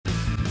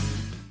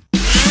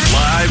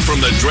Live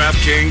from the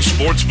DraftKings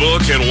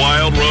Sportsbook and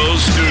Wild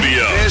Rose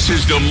studio. This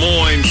is Des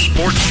Moines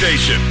Sports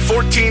Station,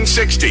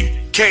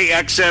 1460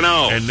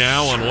 KXNO. And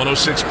now on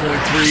 106.3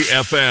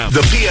 FM.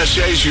 The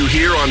PSAs you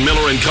hear on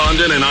Miller and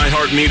Condon and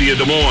iHeartMedia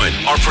Des Moines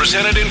are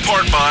presented in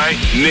part by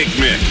Nick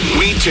Mick.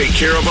 We take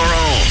care of our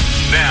own.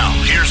 Now,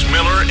 here's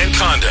Miller and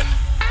Condon.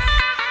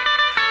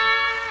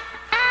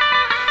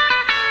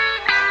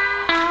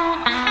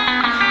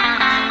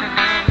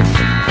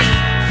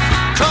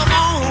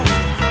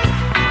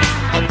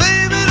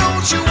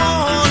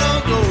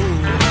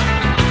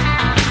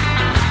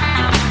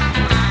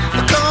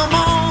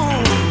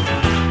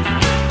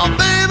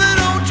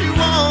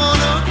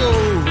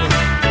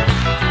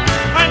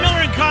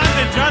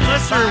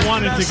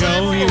 Wanted to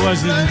go. He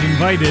wasn't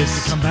invited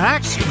to come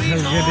back.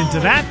 We'll get into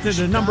that and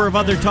a number of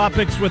other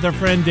topics with our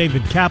friend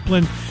David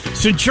Kaplan.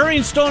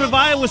 Centurion Stone of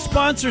Iowa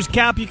sponsors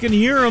Cap. You can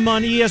hear him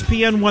on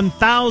ESPN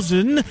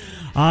 1000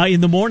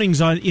 in the mornings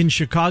in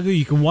Chicago.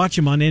 You can watch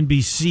him on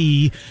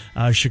NBC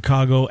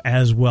Chicago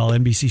as well.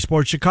 NBC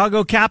Sports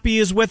Chicago. Cappy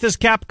is with us.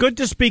 Cap, good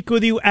to speak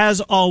with you as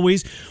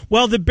always.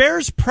 Well, the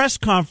Bears press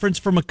conference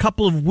from a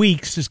couple of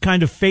weeks has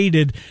kind of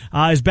faded.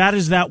 As bad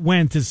as that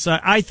went, it's,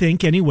 I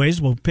think,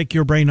 anyways, we'll pick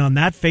your brain on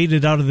that,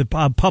 faded out of the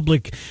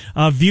public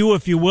view,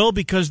 if you will,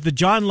 because the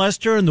John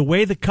Lester and the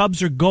way the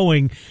Cubs are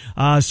going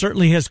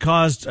certainly has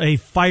caused a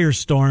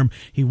firestorm.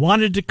 He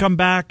wanted to come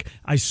back.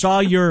 I saw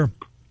your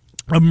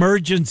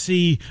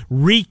emergency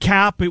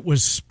recap. It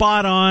was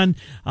spot on.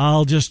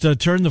 I'll just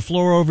turn the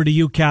floor over to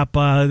you, Cap.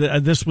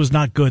 This was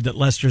not good that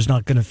Lester's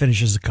not going to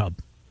finish as a Cub.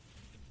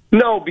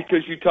 No,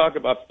 because you talk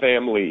about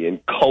family and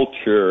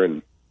culture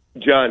and,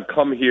 John,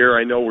 come here.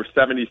 I know we're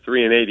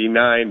 73 and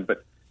 89,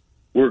 but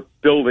we're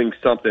building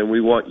something.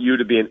 We want you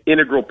to be an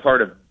integral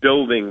part of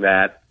building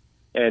that.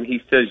 And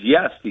he says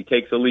yes. He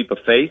takes a leap of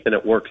faith, and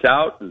it works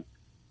out. And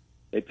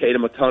they paid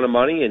him a ton of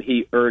money, and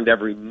he earned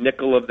every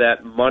nickel of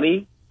that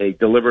money. They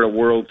delivered a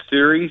World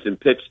Series and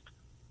pitched,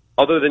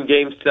 other than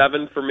Game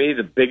 7 for me,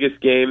 the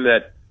biggest game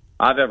that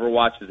I've ever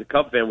watched as a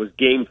Cub fan was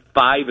Game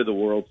 5 of the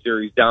World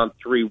Series, down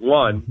 3-1.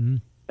 Mm-hmm.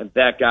 And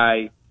that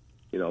guy,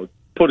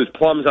 put his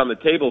plums on the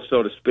table,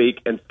 so to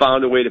speak, and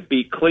found a way to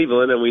beat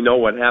Cleveland, and we know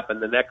what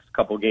happened the next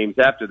couple games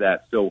after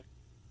that. So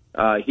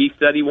he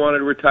said he wanted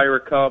to retire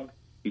a Cub.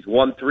 He's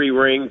won 3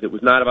 rings. It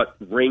was not about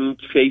ring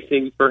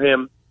chasing for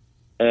him.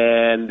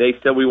 And they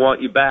said, we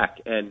want you back.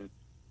 And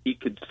he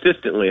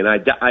consistently, and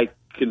I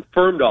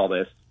confirmed all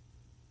this.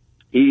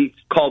 He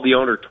called the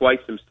owner twice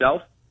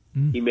himself.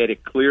 He made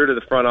it clear to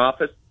the front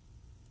office,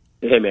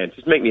 hey, man,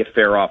 just make me a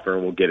fair offer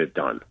and we'll get it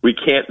done. We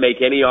can't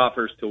make any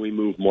offers till we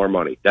move more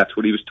money. That's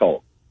what he was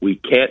told. We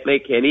can't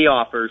make any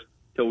offers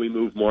till we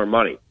move more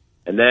money.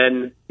 And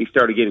then he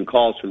started getting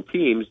calls from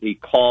teams. He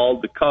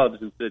called the Cubs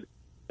and said,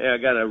 hey, I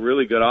got a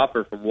really good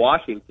offer from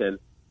Washington.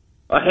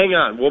 Hang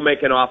on, we'll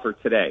make an offer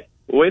today.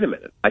 Wait a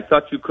minute. I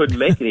thought you couldn't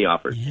make any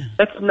offers. Yeah.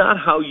 That's not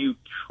how you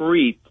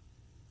treat.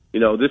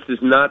 This is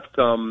not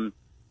some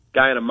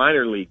guy in a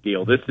minor league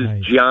deal. This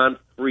is John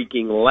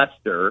freaking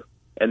Lester.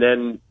 And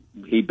then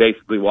he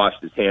basically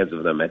washed his hands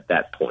of them at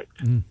that point.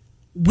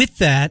 With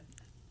that,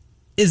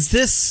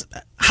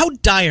 how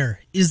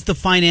dire is the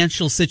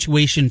financial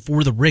situation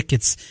for the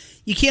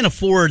Ricketts? You can't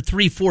afford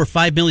 $3, $4,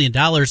 $5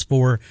 million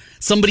for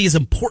somebody as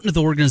important to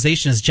the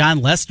organization as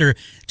John Lester.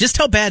 Just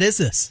how bad is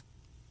this?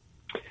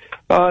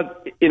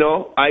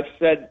 I've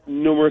said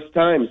numerous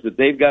times that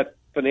they've got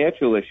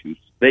financial issues.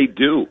 They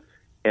do.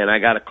 And I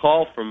got a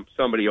call from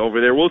somebody over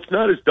there. Well, it's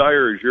not as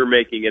dire as you're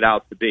making it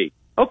out to be.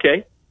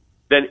 Okay.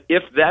 Then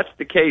if that's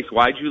the case,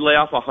 why'd you lay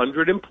off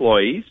 100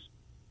 employees,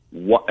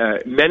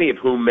 many of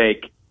whom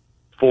make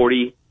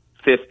 40,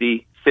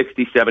 50,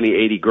 60, 70,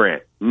 80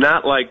 grand?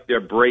 Not like they're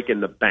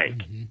breaking the bank.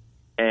 Mm-hmm.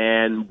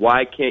 And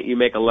why can't you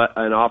make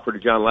an offer to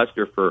John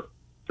Lester for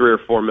 $3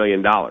 or $4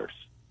 million?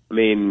 I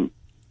mean,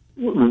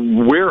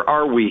 where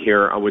are we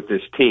here with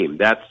this team?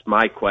 That's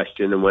my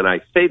question. And when I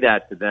say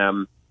that to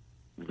them,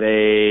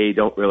 they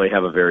don't really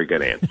have a very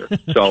good answer.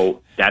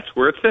 So that's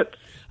where it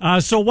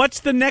sits. So what's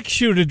the next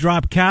shoe to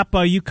drop, Cap?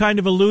 You kind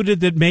of alluded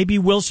that maybe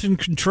Wilson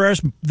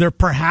Contreras,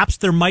 perhaps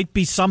there might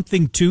be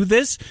something to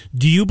this.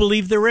 Do you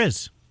believe there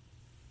is?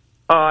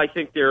 I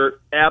think they're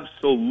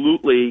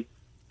absolutely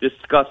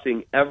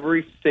discussing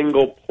every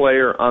single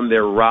player on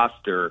their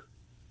roster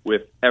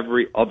with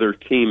every other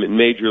team in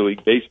Major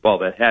League Baseball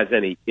that has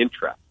any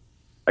interest.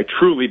 I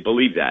truly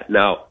believe that.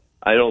 Now,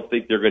 I don't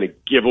think they're going to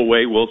give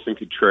away Wilson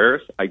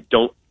Contreras.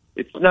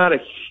 It's not a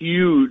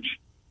huge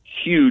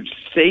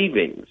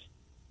savings,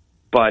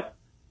 but,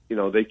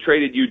 they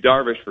traded Yu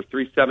Darvish for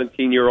 3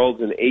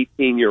 17-year-olds, an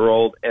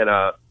 18-year-old, and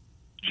a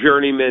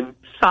journeyman,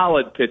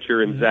 solid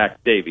pitcher in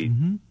Zach Davies.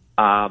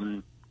 Mm-hmm.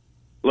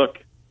 Look,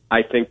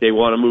 I think they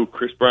want to move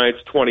Chris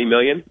Bryant's $20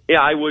 million.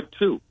 Yeah, I would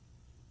too.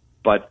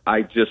 But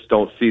I just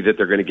don't see that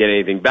they're going to get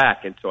anything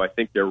back. And so I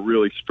think they're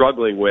really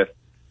struggling with,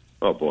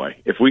 oh boy,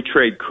 if we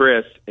trade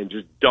Chris and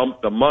just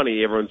dump the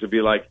money, everyone's going to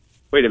be like,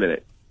 wait a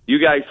minute, you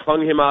guys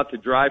hung him out to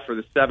dry for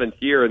the 7th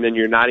year, and then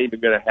you're not even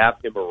going to have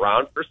him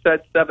around for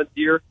said 7th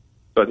year?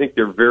 So I think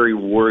they're very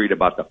worried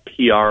about the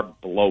PR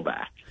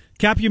blowback.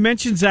 Cap, you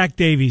mentioned Zach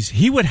Davies.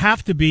 He would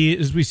have to be,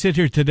 as we sit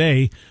here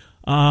today,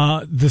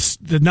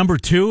 the number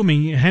 2. I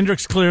mean,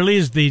 Hendricks clearly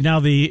is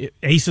now the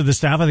ace of the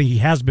staff. I think he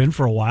has been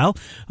for a while.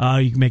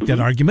 You can make that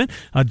argument.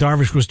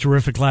 Darvish was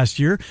terrific last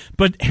year.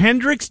 But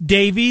Hendricks,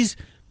 Davies,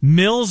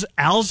 Mills,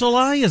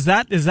 Alzolay, is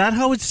that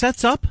how it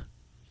sets up?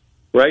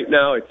 Right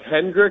now, it's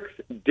Hendricks,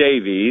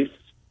 Davies.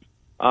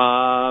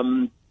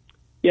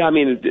 Yeah, I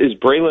mean, is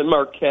Braylon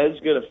Marquez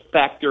going to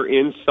factor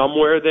in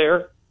somewhere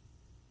there?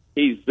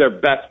 He's their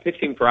best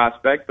pitching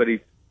prospect, but he's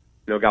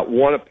got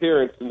one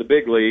appearance in the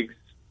big leagues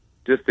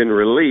just in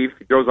relief.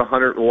 He throws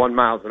 101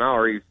 miles an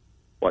hour. He's,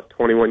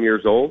 21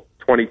 years old,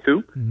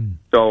 22? Mm-hmm.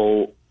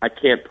 So I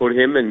can't put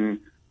him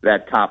in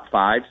that top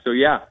 5. So,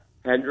 yeah,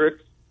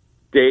 Hendricks,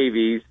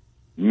 Davies,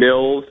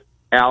 Mills,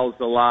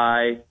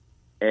 Alzolay,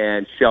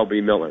 and Shelby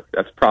Miller.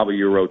 That's probably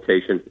your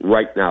rotation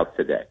right now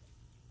today.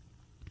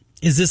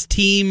 Is this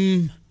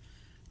team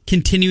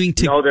continuing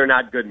to... No, they're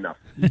not good enough.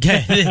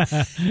 Okay.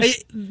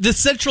 The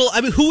Central...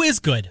 I mean, who is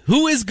good?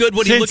 Who is good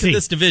when you look at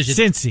this division?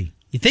 Cincy.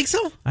 You think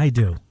so? I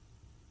do.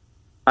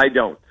 I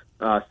don't.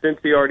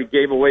 Cincy already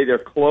gave away their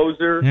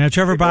closer. Yeah,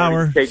 Trevor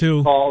Bauer,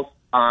 too.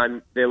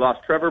 They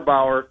lost Trevor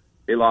Bauer.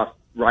 They lost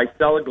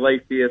Raisel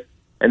Iglesias.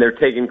 And they're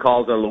taking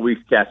calls on Luis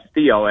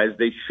Castillo, as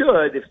they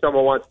should if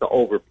someone wants to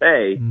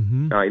overpay.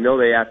 Mm-hmm. Now, I know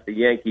they asked the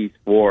Yankees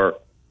for...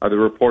 the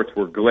reports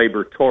were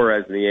Gleyber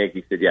Torres, and the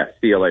Yankees said, yeah,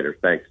 see you later.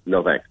 Thanks.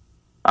 No thanks.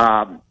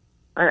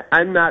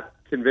 I'm not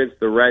convinced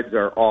the Reds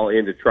are all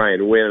in to try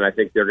and win, and I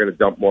think they're going to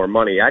dump more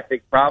money. I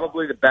think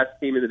probably the best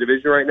team in the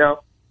division right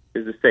now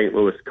is the St.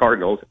 Louis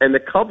Cardinals, and the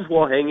Cubs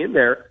will hang in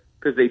there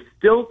because they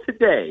still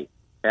today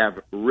have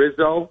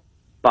Rizzo,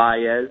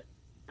 Baez,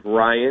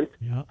 Bryant,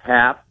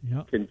 Happ,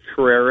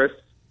 Contreras.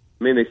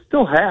 I mean, they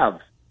still have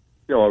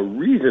a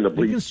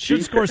reasonably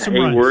decent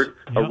Hayward,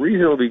 a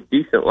reasonably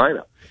decent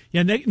lineup.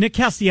 Yeah, Nick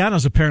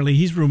Castellanos, apparently,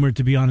 he's rumored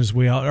to be on his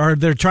way out, or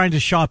they're trying to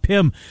shop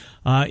him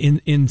in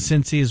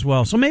Cincy as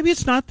well. So maybe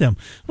it's not them.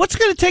 What's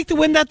going to take to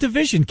win that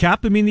division,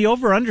 Cap? I mean, the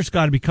over-under's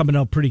got to be coming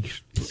out pretty...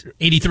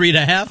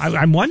 83.5?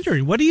 I'm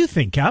wondering. What do you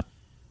think, Cap?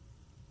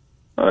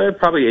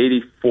 Probably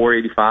 84,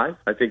 85.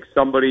 I think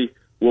somebody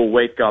will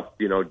wake up,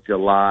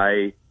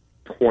 July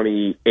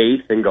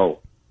 28th and go,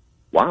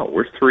 wow,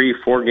 we're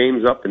 3-4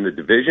 games up in the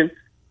division.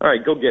 All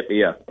right, go get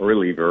me a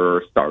reliever or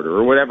a starter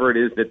or whatever it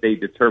is that they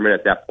determine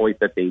at that point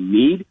that they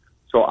need.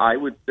 So I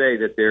would say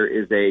that there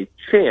is a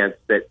chance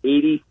that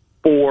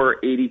 84,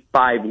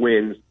 85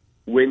 wins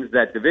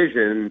that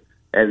division.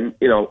 And,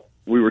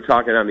 we were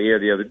talking on the air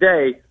the other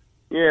day,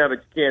 yeah, but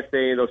you can't say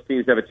any of those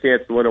teams have a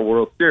chance to win a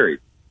World Series.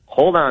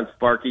 Hold on,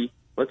 Sparky.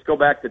 Let's go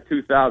back to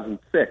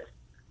 2006.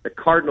 The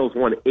Cardinals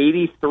won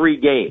 83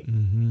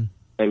 games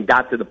and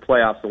got to the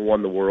playoffs and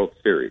won the World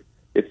Series.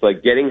 It's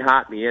like getting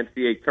hot in the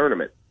NCAA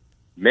tournament.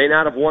 May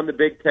not have won the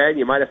Big Ten.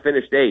 You might have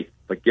finished 8th.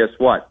 But guess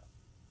what?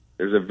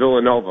 There's a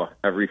Villanova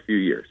every few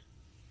years.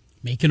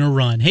 Making a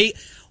run. Hey,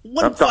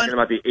 I'm talking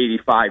about the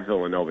 85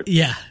 Villanova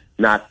team,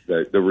 not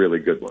the really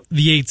good one.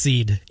 The 8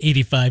 seed,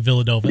 85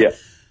 Villanova. Yeah.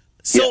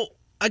 So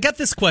I got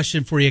this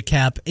question for you,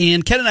 Cap.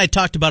 And Ken and I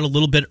talked about a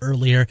little bit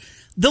earlier.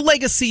 The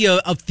legacy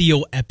of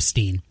Theo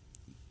Epstein.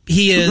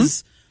 He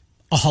is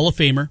a Hall of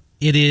Famer.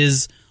 It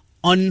is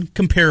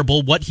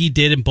uncomparable what he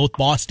did in both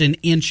Boston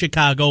and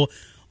Chicago.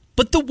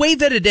 But the way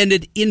that it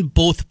ended in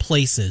both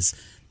places,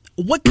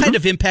 what kind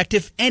of impact,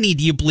 if any,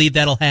 do you believe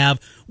that'll have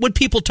when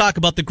people talk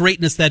about the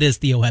greatness that is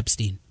Theo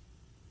Epstein?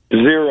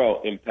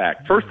 Zero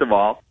impact. First of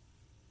all,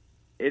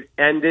 it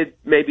ended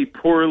maybe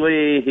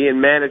poorly. He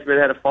and management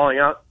had a falling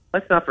out.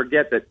 Let's not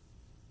forget that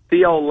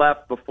Theo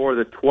left before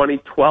the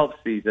 2012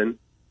 season,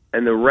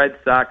 and the Red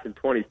Sox in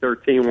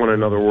 2013 won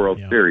another World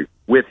Series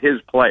with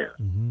his player.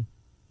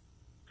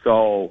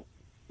 So...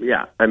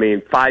 yeah, I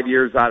mean, 5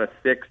 years out of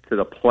 6 to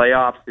the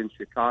playoffs in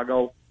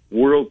Chicago,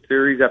 World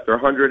Series after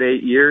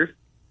 108 years.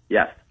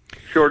 Yes,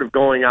 short of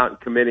going out and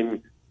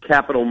committing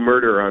capital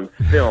murder on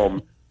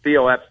film,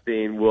 Theo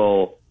Epstein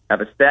will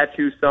have a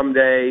statue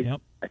someday.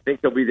 Yep. I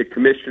think he'll be the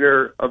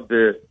commissioner of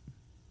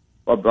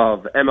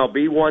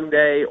MLB one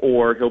day,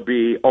 or he'll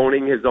be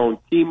owning his own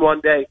team one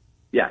day.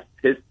 Yes,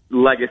 his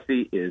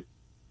legacy is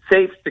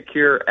safe,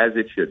 secure, as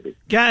it should be.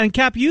 Yeah, and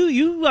Cap,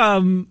 you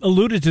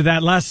alluded to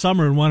that last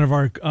summer in one of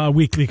our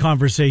weekly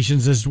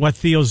conversations as what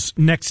Theo's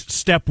next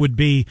step would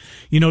be,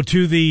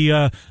 to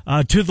the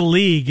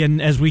league.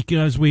 And as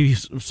we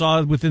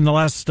saw within the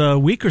last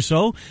week or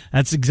so,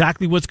 that's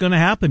exactly what's going to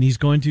happen. He's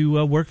going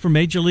to work for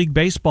Major League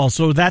Baseball.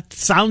 So that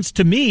sounds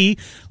to me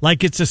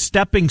like it's a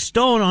stepping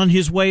stone on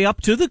his way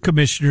up to the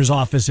commissioner's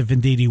office, if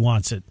indeed he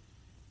wants it.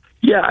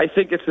 Yeah, I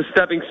think it's a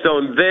stepping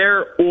stone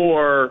there,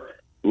 or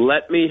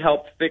let me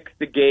help fix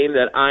the game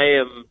that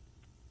I am,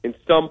 in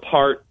some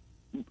part,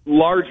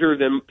 larger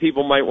than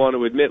people might want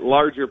to admit,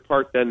 larger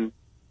part than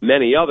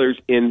many others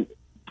in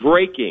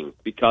breaking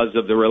because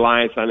of the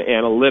reliance on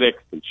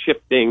analytics and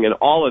shifting and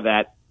all of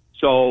that.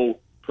 So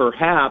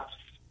perhaps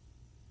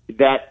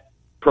that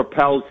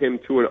propels him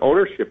to an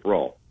ownership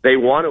role. They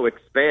want to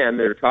expand.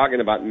 They're talking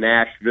about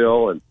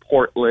Nashville and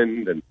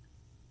Portland and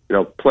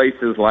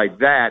places like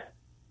that.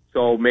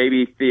 So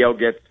maybe Theo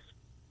gets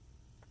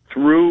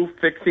through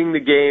fixing the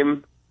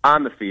game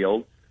on the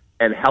field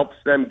and helps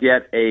them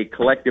get a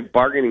collective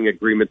bargaining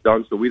agreement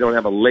done so we don't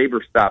have a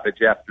labor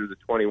stoppage after the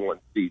 21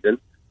 season.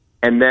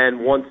 And then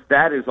once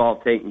that is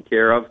all taken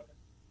care of,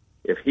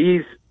 if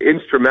he's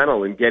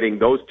instrumental in getting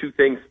those two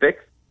things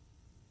fixed,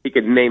 he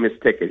can name his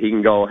ticket. He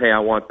can go, hey, I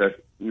want the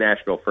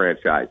national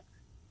franchise.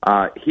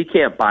 He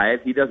can't buy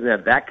it. He doesn't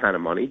have that kind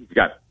of money. He's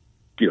got,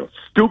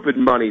 stupid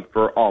money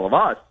for all of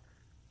us.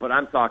 But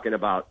I'm talking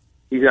about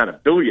he's not a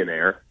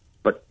billionaire.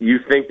 But you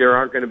think there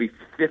aren't going to be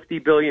 50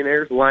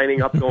 billionaires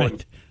lining up going,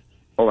 right.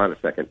 Hold on a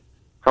second.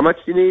 How much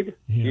do you need?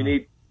 Yeah. You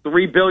need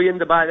 $3 billion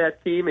to buy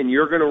that team, and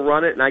you're going to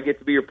run it, and I get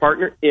to be your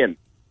partner? In.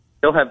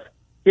 He'll have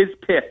his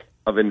pick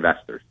of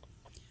investors.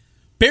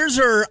 Bears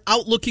are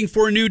out looking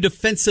for a new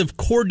defensive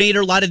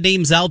coordinator. A lot of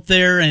names out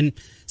there, and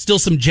still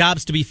some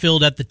jobs to be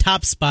filled at the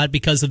top spot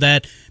because of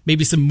that.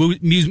 Maybe some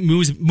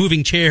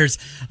moving chairs.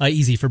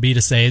 Easy for me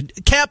to say.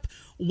 Cap,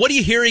 what are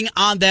you hearing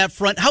on that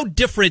front? How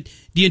different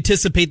do you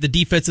anticipate the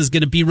defense is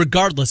going to be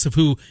regardless of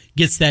who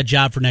gets that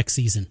job for next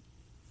season?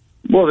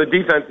 Well, the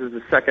defense is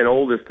the second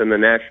oldest in the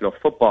National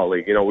Football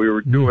League. We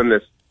were doing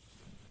this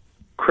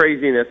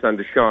craziness on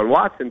Deshaun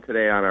Watson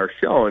today on our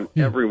show, and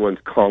everyone's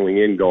calling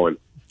in going,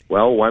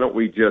 well, why don't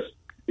we just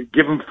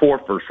give him 4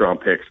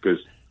 first-round picks because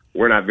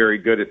we're not very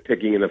good at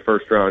picking in the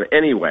first round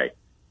anyway.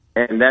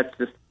 And that's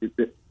just –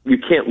 you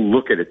can't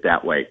look at it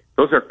that way.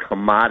 Those are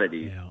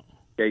commodities. Yeah.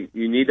 Okay?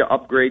 You need to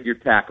upgrade your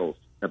tackles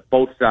at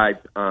both sides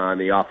on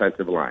the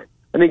offensive line.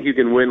 I think you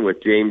can win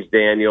with James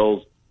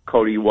Daniels,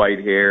 Cody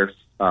Whitehair,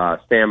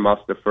 Sam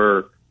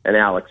Mustipher, and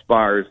Alex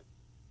Bars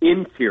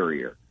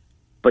interior.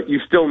 But you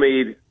still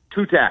need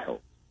 2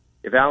 tackles.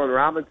 If Allen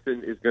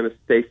Robinson is going to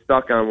stay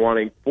stuck on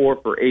wanting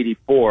 4 for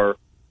 $84,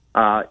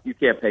 you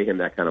can't pay him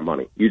that kind of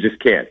money. You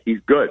just can't. He's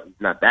good.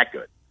 He's not that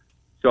good.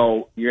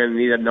 So you're going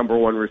to need a number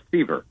 1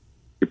 receiver.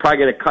 You're probably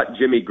going to cut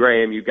Jimmy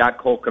Graham. You got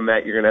Cole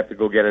Kmet. You're going to have to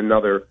go get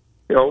another,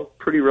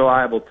 pretty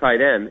reliable tight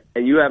end.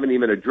 And you haven't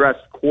even addressed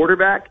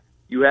quarterback.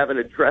 You haven't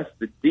addressed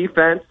the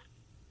defense.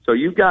 So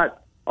you've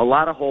got a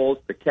lot of holes.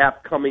 The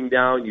cap coming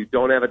down. You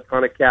don't have a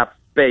ton of cap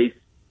space.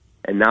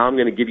 And now I'm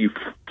going to give you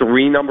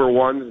 3 number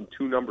 1s and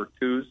 2 number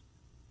 2s.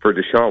 For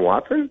Deshaun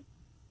Watson?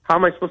 How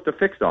am I supposed to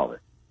fix all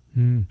this?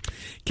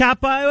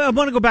 Cap, I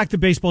want to go back to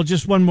baseball.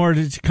 Just one more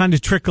to kind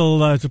of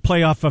trickle to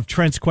play off of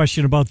Trent's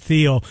question about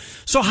Theo.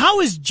 So how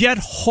is Jed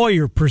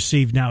Hoyer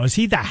perceived now? Is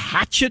he the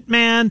hatchet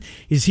man?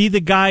 Is he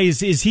the guy?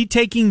 Is he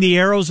taking the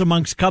arrows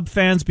amongst Cub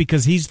fans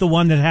because he's the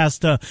one that has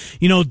to,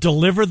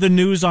 deliver the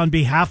news on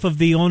behalf of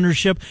the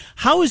ownership?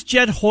 How is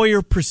Jed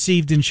Hoyer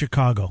perceived in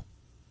Chicago?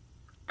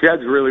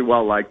 Jed's really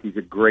well liked. He's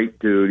a great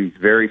dude.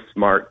 He's very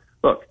smart.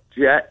 Look,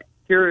 Jed,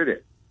 here it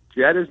is.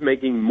 Jed is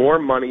making more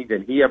money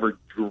than he ever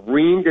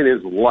dreamed in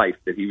his life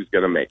that he was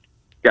going to make.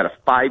 He's got a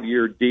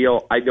 5-year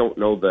deal. I don't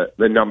know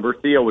the number.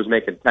 Theo was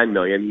making $10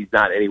 million. He's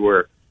not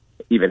anywhere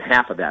even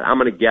half of that. I'm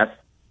going to guess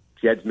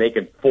Jed's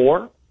making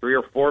 $3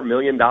 or $4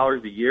 million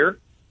a year.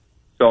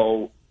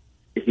 So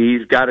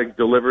he's got to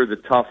deliver the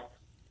tough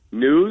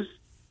news,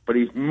 but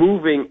he's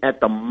moving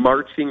at the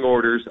marching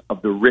orders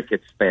of the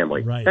Ricketts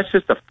family. Right. That's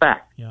just a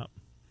fact. Yeah.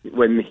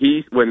 When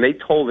they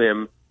told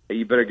him,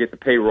 you better get the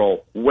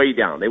payroll way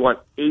down. They want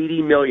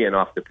 $80 million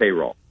off the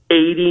payroll.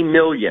 $80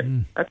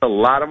 million. That's a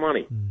lot of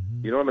money.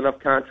 You don't have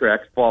enough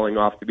contracts falling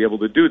off to be able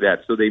to do that.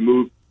 So they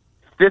moved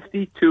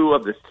 52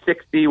 of the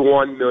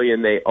 $61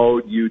 million they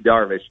owed you,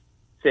 Darvish,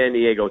 San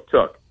Diego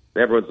took.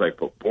 And everyone's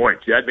like, oh, boy,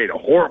 Jed made a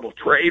horrible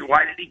trade.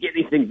 Why did he get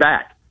anything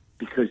back?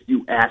 Because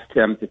you asked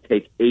him to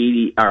take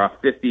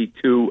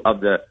 52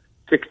 of the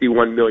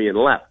 $61 million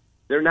left.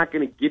 They're not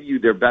going to give you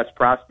their best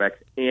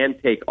prospects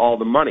and take all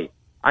the money.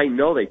 I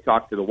know they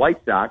talked to the White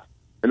Sox,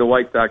 and the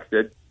White Sox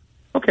said,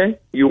 okay,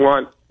 you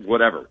want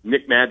whatever,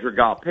 Nick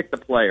Madrigal, pick the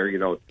player.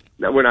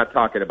 We're not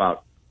talking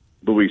about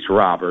Luis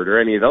Robert or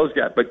any of those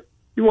guys, but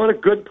you want a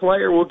good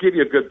player, we'll give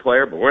you a good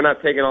player, but we're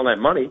not taking all that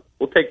money.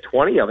 We'll take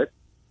 20 of it.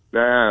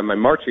 My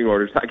marching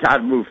orders, I got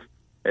to move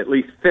at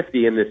least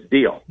 50 in this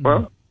deal.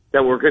 Well,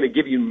 then we're going to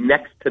give you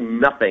next to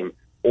nothing,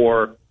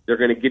 or they're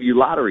going to give you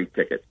lottery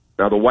tickets.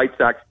 Now, the White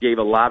Sox gave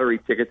a lottery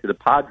ticket to the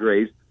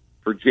Padres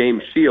for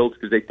James Shields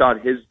because they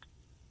thought his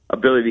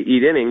ability to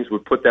eat innings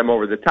would put them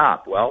over the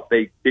top. Well,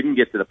 they didn't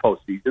get to the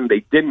postseason.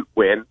 They didn't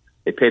win.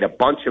 They paid a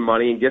bunch of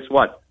money, and guess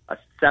what? A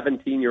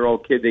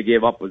 17-year-old kid they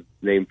gave up was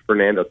named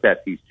Fernando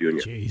Tatis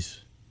Jr.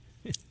 Jeez.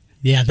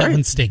 Yeah, that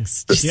one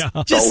stinks.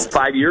 So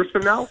 5 years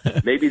from now,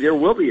 maybe there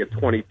will be a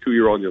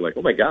 22-year-old, and you're like,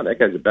 oh, my God, that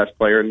guy's the best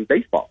player in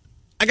baseball.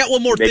 I got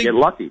one more thing. They get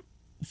lucky.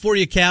 For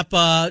you, Cap,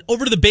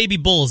 over to the Baby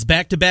Bulls,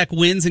 back-to-back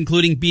wins,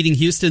 including beating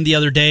Houston the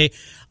other day.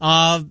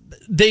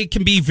 They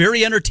can be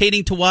very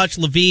entertaining to watch.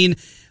 Levine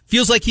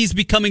feels like he's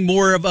becoming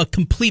more of a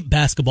complete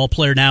basketball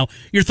player now.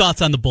 Your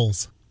thoughts on the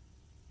Bulls?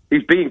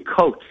 He's being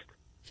coached.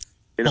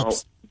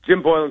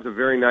 Jim Boylan's a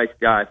very nice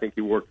guy. I think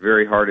he worked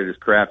very hard at his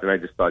craft, and I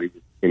just thought he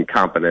was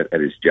incompetent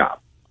at his job.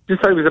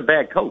 Just thought he was a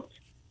bad coach.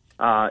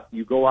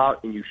 You go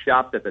out and you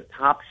shopped at the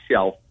top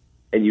shelf,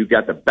 and you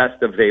got the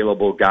best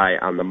available guy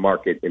on the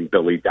market in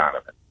Billy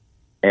Donovan.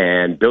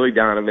 And Billy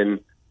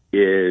Donovan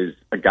is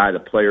a guy the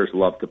players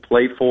love to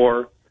play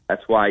for.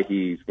 That's why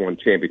he's won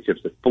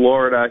championships at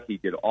Florida. He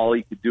did all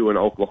he could do in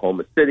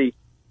Oklahoma City.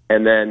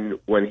 And then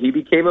when he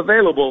became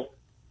available,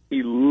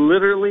 he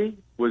literally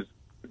was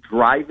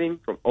driving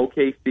from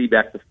OKC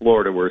back to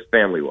Florida where his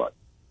family was.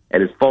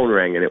 And his phone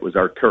rang, and it was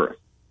Arturas.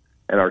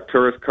 And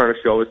Arturas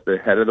Karnisovas, the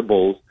head of the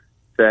Bulls,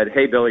 said,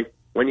 "Hey, Billy,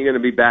 when are you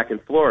going to be back in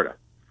Florida?"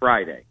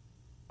 "Friday."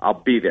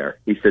 "I'll be there."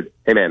 He said,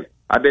 "Hey, man,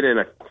 I've been in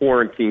a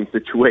quarantine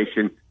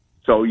situation,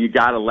 so you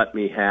got to let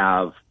me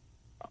have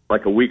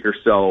like a week or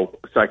so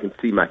I can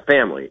see my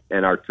family."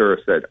 And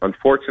Arturas said,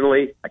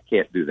 "Unfortunately, I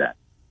can't do that.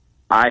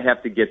 I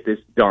have to get this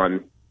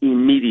done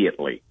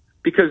immediately,"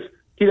 because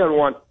he doesn't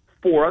want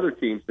 4 other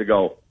teams to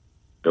go,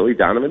 "Billy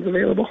Donovan's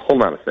available?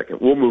 Hold on a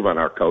second. We'll move on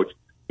our coach."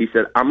 He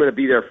said, "I'm going to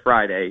be there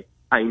Friday.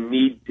 I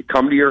need to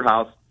come to your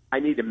house. I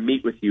need to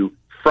meet with you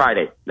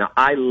Friday." Now,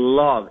 I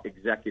love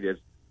executives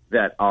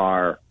that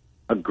are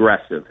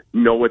aggressive,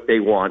 know what they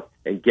want,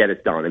 and get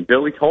it done. And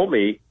Billy told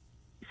me,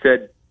 he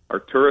said,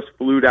 Arturas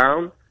flew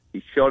down.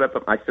 He showed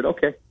up. I said,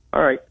 "Okay,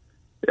 all right.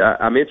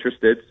 I'm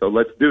interested, so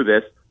let's do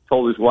this."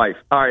 Told his wife,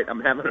 "All right,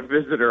 I'm having a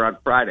visitor on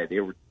Friday."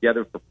 They were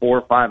together for 4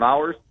 or 5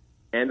 hours.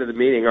 End of the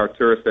meeting,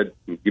 Arturas said,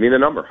 "Give me the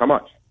number. How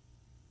much?"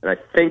 And I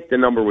think the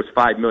number was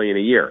 $5 million a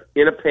year.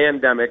 In a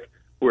pandemic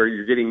where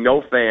you're getting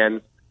no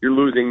fans, you're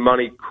losing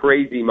money,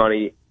 crazy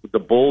money, with the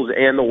Bulls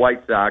and the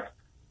White Sox.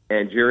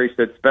 And Jerry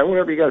said, "Spend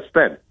whatever you got to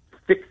spend.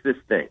 Fix this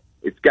thing.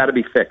 It's got to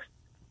be fixed."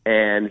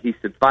 And he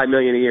said, $5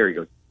 million a year. He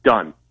goes,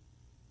 "Done."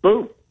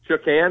 Boom.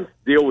 Shook hands.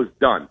 Deal was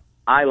done.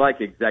 I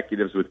like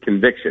executives with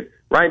conviction.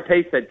 Ryan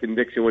Pace had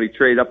conviction when he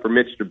traded up for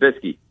Mitch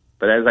Trubisky.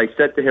 But as I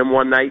said to him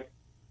one night,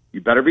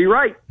 you better be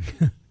right.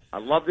 I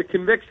love the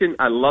conviction.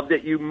 I love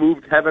that you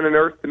moved heaven and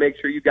earth to make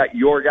sure you got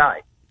your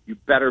guy. You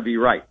better be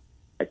right.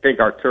 I think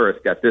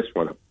Arturas got this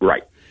one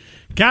right.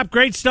 Cap,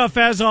 great stuff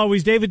as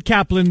always. David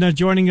Kaplan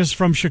joining us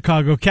from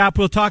Chicago. Cap,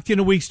 we'll talk to you in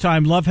a week's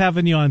time. Love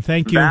having you on.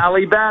 Thank you.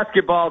 Valley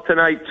basketball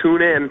tonight.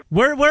 Tune in.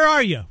 Where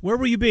are you? Where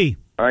will you be?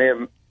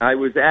 I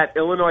was at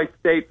Illinois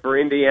State for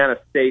Indiana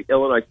State,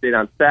 Illinois State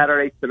on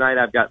Saturday. Tonight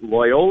I've got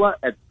Loyola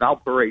at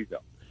Valparaiso.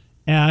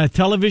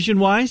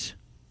 Television-wise?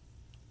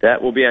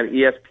 That will be on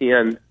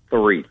ESPN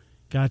 3.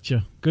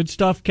 Gotcha. Good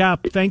stuff,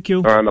 Cap. Thank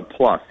you. Or on the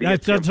Plus.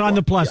 That's on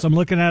the Plus. Yeah. I'm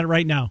looking at it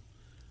right now.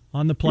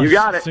 On the Plus. You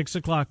got it. 6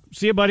 o'clock.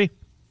 See you, buddy.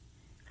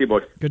 See you,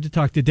 boys. Good to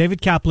talk to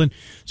David Kaplan.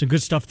 Some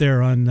good stuff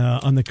there on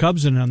the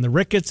Cubs and on the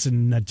Ricketts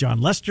and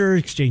John Lester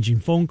exchanging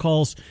phone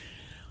calls.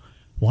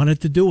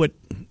 Wanted to do it.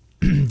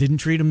 Didn't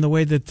treat them the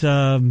way that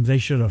they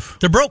should have.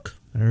 They're broke.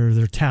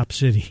 They're Tap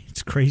City.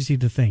 It's crazy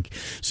to think.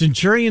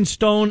 Centurion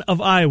Stone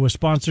of Iowa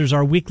sponsors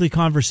our weekly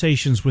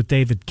conversations with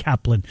David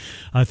Kaplan.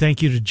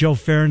 Thank you to Joe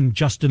Farron and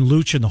Justin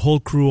Luch and the whole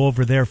crew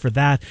over there for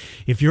that.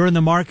 If you're in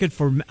the market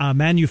for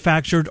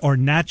manufactured or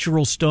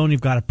natural stone,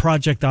 you've got a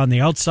project on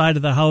the outside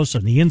of the house,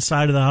 on the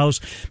inside of the house,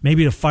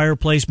 maybe a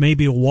fireplace,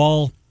 maybe a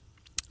wall,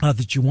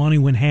 that you want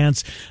to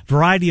enhance.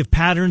 Variety of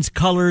patterns,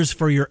 colors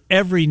for your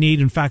every need.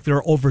 In fact, there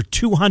are over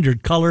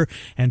 200 color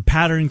and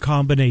pattern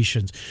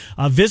combinations.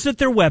 Visit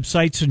their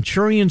website,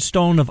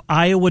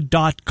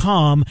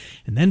 centurionstoneofiowa.com,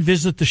 and then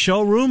visit the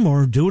showroom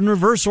or do in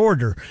reverse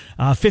order.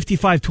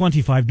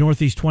 5525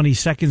 Northeast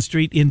 22nd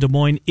Street in Des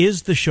Moines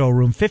is the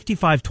showroom.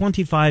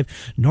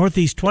 5525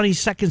 Northeast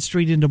 22nd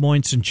Street in Des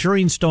Moines.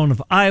 Centurion Stone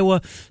of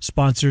Iowa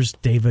sponsors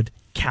David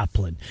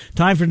Kaplan.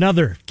 Time for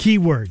another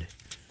keyword.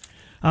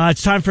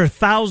 It's time for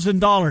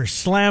 $1,000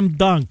 slam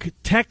dunk.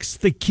 Text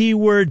the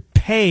keyword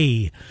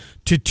pay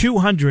to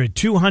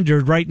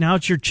 200-200. Right now,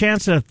 it's your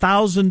chance at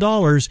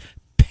 $1,000.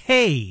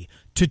 Pay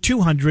to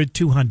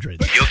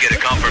 200-200. You'll get a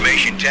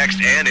confirmation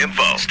text and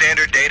info.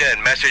 Standard data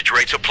and message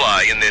rates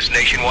apply in this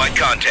nationwide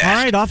contest. All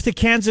right, off to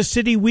Kansas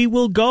City we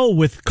will go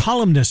with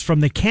columnist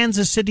from the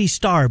Kansas City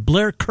Star,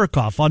 Blair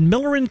Kirchhoff, on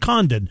Miller and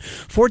Condon,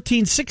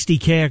 1460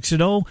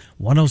 KXNO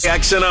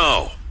 106.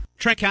 KXNO.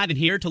 Trent Condon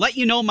here to let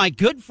you know my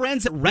good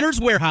friends at Renter's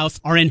Warehouse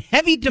are in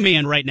heavy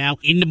demand right now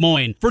in Des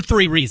Moines for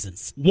 3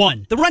 reasons.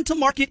 1, the rental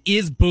market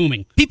is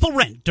booming. People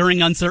rent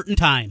during uncertain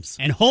times,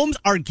 and homes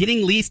are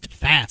getting leased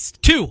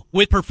fast. 2,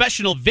 with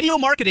professional video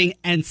marketing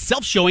and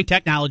self-showing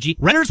technology,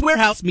 Renter's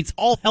Warehouse meets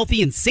all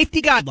healthy and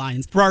safety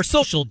guidelines for our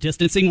social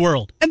distancing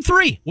world. And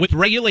 3, with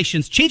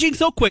regulations changing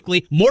so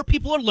quickly, more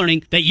people are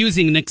learning that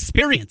using an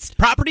experienced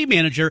property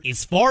manager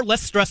is far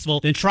less stressful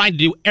than trying to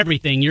do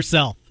everything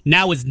yourself.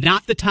 Now is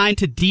not the time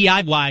to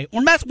DIY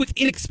or mess with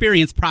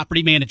inexperienced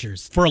property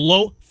managers. For a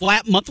low,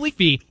 flat monthly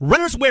fee,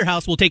 Renter's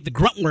Warehouse will take the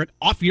grunt work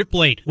off your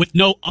plate with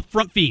no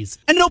upfront fees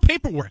and no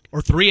paperwork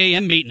or 3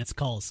 a.m. maintenance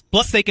calls.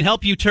 Plus, they can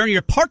help you turn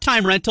your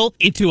part-time rental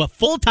into a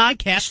full-time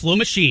cash flow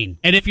machine.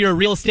 And if you're a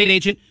real estate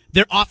agent,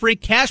 they're offering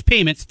cash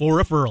payments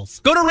for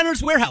referrals. Go to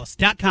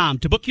renterswarehouse.com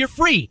to book your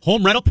free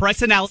home rental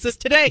price analysis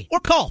today or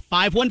call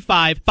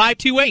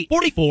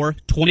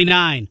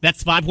 515-528-4429.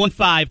 That's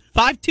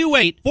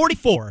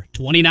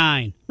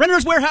 515-528-4429.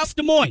 Renters Warehouse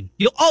Des Moines.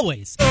 You'll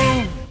always...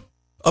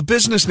 A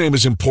business name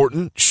is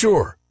important,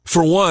 sure.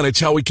 For one, it's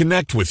how we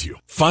connect with you,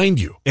 find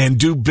you, and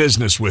do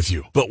business with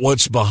you. But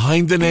what's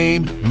behind the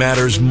name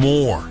matters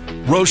more.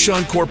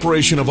 Roshan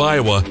Corporation of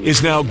Iowa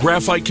is now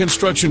Graphite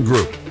Construction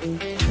Group.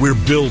 We're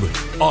building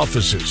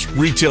offices,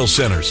 retail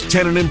centers,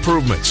 tenant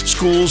improvements,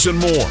 schools, and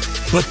more.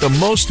 But the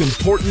most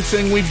important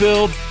thing we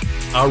build,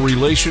 our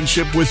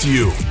relationship with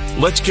you.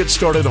 Let's get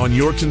started on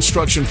your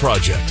construction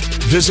project.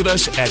 Visit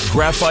us at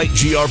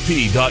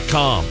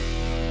graphitegrp.com.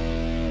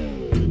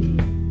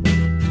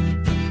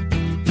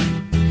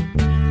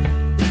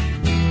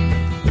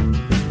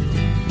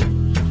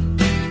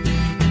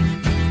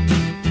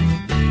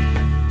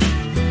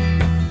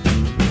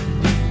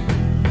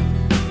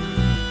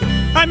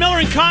 Miller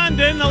and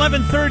Condon,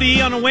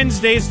 11:30 on a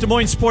Wednesday. It's Des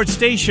Moines Sports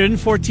Station,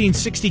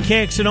 1460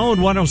 KXNO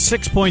and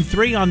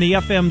 106.3 on the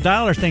FM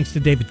dial. Thanks to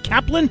David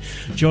Kaplan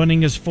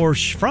joining us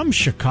from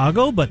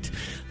Chicago. But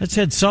let's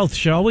head south,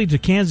 shall we, to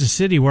Kansas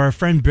City, where our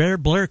friend Blair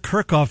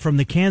Kirchhoff from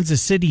the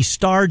Kansas City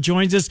Star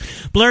joins us.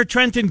 Blair,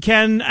 Trent, and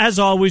Ken, as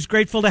always,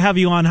 grateful to have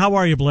you on. How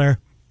are you, Blair?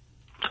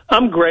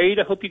 I'm great.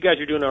 I hope you guys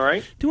are doing all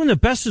right. Doing the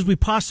best as we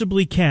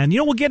possibly can. You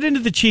know, we'll get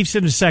into the Chiefs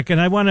in a second.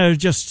 I want to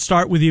just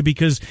start with you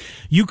because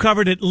you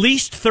covered at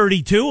least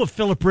 32 of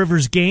Phillip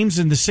Rivers' games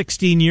in the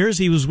 16 years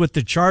he was with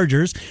the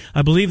Chargers.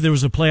 I believe there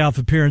was a playoff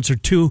appearance or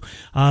two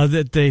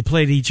that they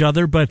played each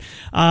other. But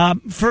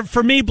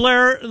for me,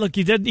 Blair, look,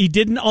 he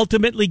didn't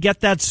ultimately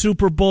get that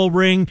Super Bowl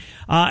ring.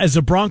 As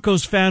a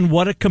Broncos fan,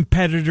 what a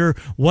competitor,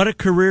 what a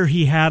career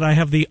he had. I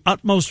have the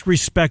utmost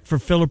respect for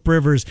Phillip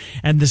Rivers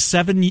and the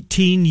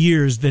 17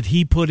 years that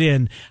he put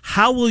in.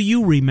 How will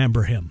you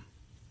remember him?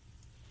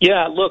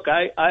 Yeah, look,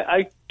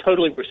 I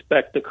totally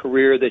respect the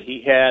career that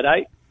he had.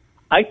 I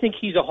think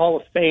he's a Hall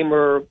of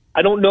Famer.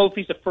 I don't know if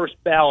he's a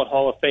first ballot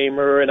Hall of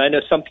Famer, and I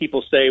know some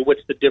people say,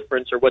 what's the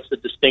difference or what's the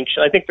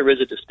distinction? I think there is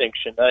a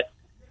distinction. But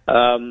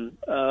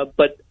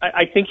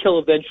I think he'll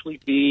eventually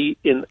be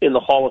in the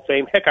Hall of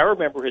Fame. Heck, I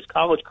remember his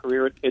college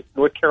career at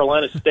North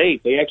Carolina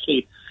State. They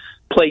actually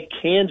played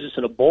Kansas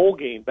in a bowl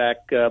game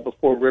back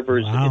before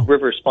Rivers'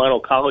 final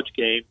college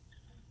game.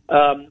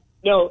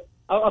 No,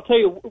 I'll tell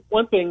you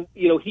one thing.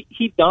 You know,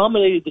 he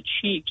dominated the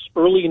Chiefs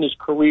early in his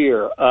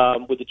career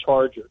with the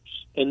Chargers,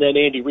 and then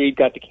Andy Reid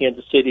got to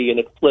Kansas City and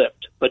it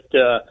flipped. But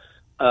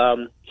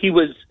he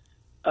was,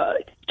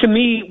 to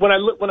me, when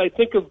I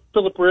think of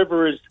Phillip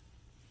Rivers,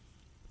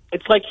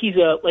 it's like he's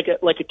a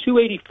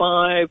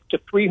 285 to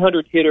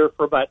 300 hitter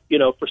for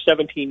for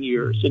 17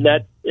 years, and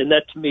that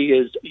to me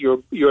is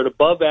you're an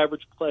above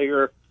average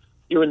player.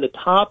 You're in the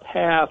top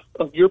half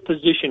of your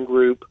position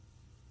group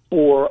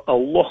for a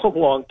long,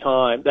 long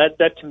time.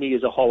 That to me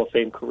is a Hall of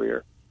Fame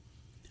career.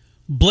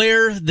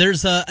 Blair,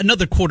 there's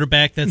another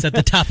quarterback that's at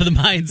the top of the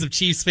minds of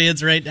Chiefs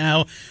fans right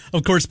now.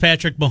 Of course,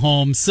 Patrick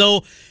Mahomes.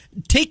 So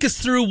take us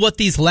through what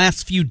these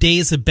last few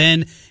days have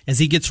been as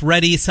he gets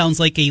ready. Sounds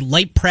like a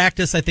light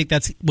practice. I think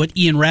that's what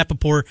Ian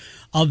Rappaport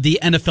of the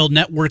NFL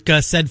Network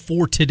said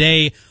for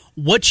today.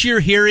 What you're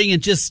hearing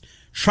and just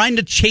trying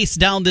to chase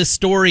down this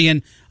story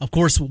and, of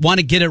course, want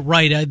to get it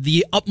right.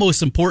 The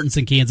utmost importance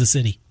in Kansas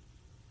City.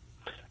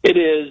 It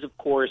is, of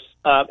course.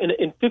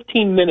 In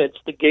 15 minutes,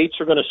 the gates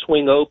are going to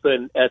swing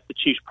open at the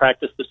Chiefs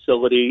practice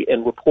facility,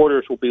 and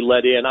reporters will be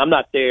let in. I'm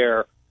not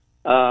there,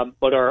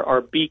 but our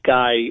beat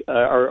guy,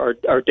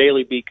 our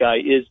daily beat guy,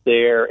 is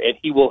there, and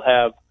he will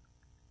have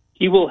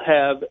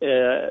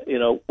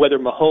whether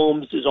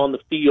Mahomes is on the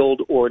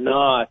field or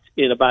not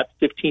in about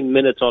 15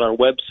 minutes on our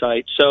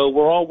website. So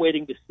we're all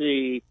waiting to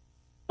see,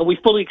 and we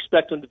fully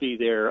expect him to be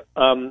there.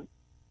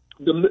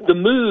 The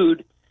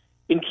mood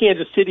in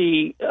Kansas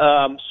City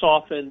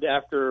softened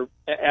after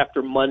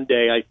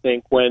Monday, I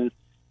think, when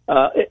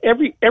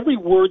every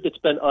word that's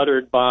been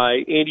uttered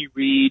by Andy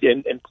Reid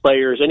and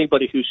players,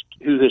 anybody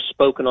who has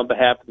spoken on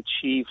behalf of the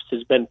Chiefs,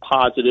 has been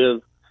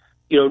positive.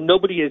 You know,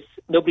 nobody is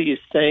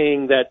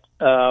saying that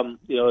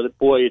that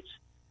boy, it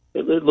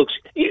looks.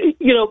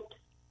 You know,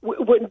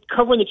 when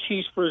covering the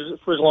Chiefs for as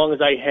long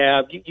as I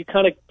have, you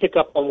kind of pick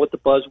up on what the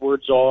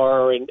buzzwords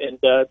are, and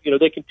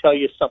they can tell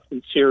you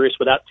something serious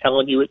without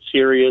telling you it's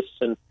serious.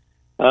 And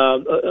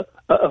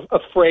a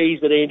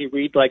phrase that Andy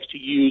Reid likes to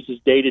use is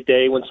day to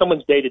day. When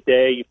someone's day to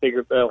day, you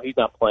figure, well, he's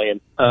not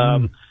playing.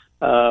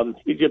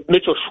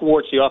 Mitchell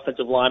Schwartz, the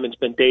offensive lineman, has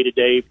been day to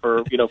day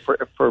for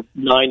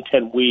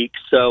 9-10 weeks.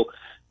 So,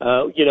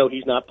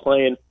 he's not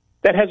playing.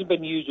 That hasn't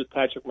been used with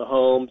Patrick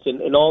Mahomes,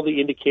 and all the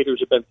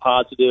indicators have been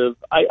positive.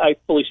 I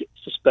fully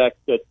suspect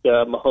that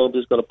Mahomes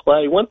is going to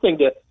play. One thing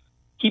to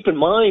keep in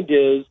mind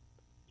is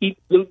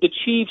the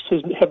Chiefs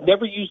have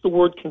never used the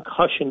word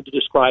concussion to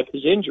describe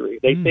his injury.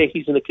 They say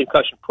he's in the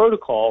concussion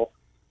protocol,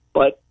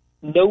 but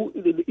I don't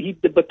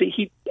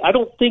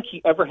think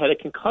he ever had a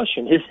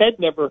concussion. His head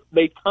never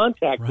made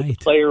contact with the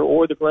player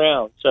or the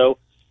ground. So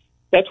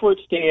that's where it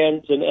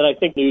stands, and I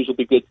think news will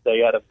be good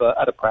today out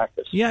of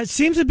practice. Yeah, it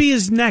seems to be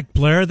his neck,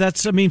 Blair.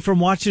 That's, from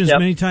watching as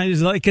many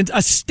times, like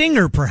a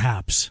stinger,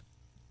 perhaps.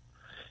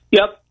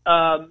 Yep.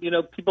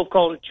 People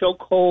call it a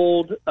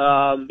chokehold.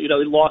 He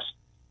lost.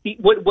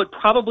 What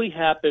probably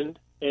happened,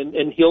 and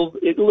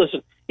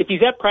listen, if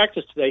he's at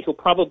practice today, he'll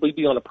probably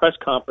be on a press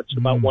conference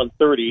about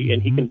 1:30,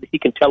 and he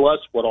can tell us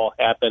what all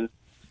happened.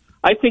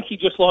 I think he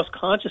just lost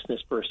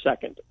consciousness for a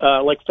second,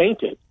 like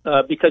fainted,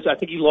 because I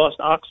think he lost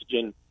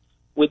oxygen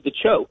with the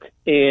choke.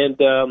 And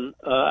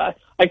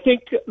I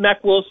think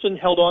Mack Wilson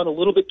held on a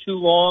little bit too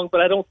long,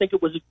 but I don't think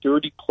it was a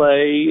dirty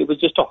play. It was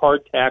just a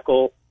hard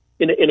tackle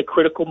in a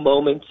critical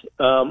moment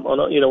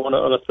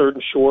on a third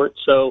and short.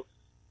 So,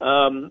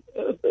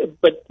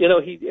 but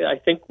I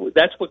think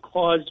that's what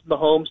caused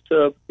Mahomes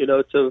to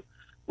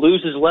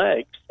lose his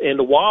legs and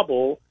to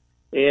wobble.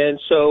 And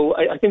so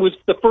I think it was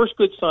the first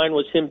good sign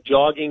was him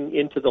jogging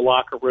into the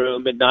locker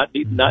room and not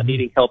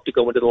needing help to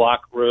go into the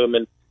locker room.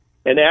 And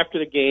after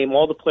the game,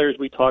 all the players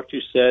we talked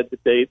to said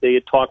that they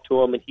had talked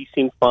to him and he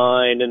seemed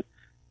fine.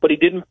 But he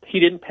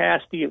didn't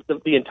pass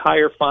the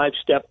entire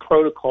 5-step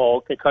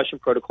protocol, concussion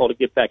protocol, to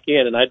get back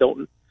in. And I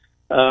don't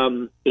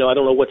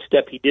know what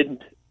step he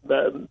didn't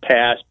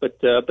pass, but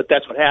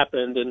that's what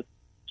happened. And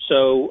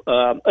so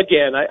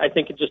again, I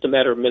think in just a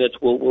matter of minutes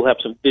we'll have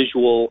some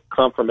visual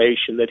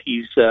confirmation that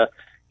he's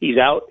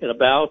out and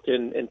about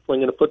and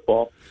flinging a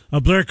football.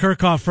 Blair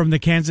Kirchhoff from the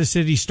Kansas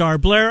City Star.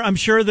 Blair, I'm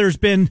sure there's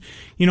been,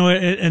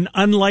 an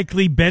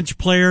unlikely bench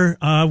player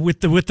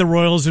with the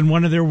Royals in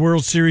one of their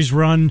World Series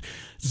run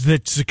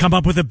that's come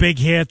up with a big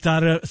hit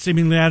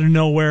seemingly out of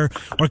nowhere,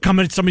 or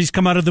somebody's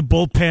come out of the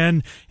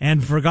bullpen,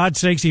 and for God's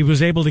sakes, he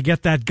was able to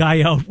get that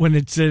guy out when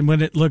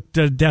it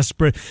looked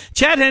desperate.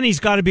 Chad Henne's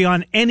got to be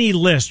on any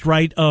list,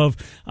 right, of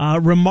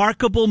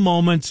remarkable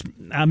moments,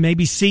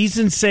 maybe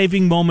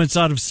season-saving moments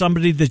out of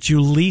somebody that you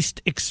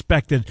least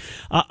expected.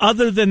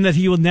 Other than that,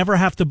 he will never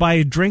have to buy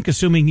a drink,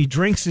 assuming he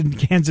drinks in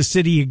Kansas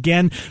City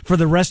again for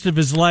the rest of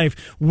his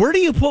life. Where do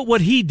you put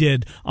what he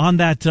did on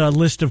that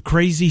list of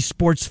crazy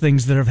sports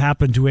things that have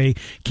happened to a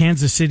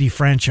Kansas City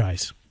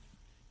franchise?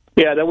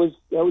 Yeah, that was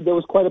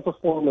quite a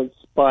performance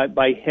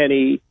by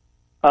Henne.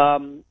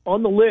 On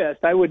the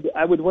list, I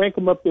would rank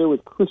him up there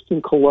with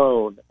Christian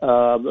Colon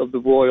of the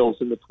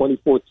Royals in the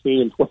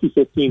 2014 and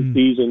 2015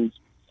 seasons,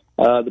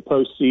 the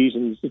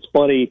postseasons. It's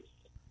funny,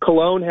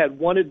 Colon had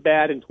one at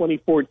bat in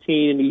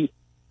 2014, and he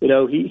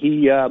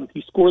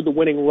scored the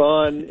winning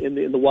run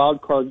in the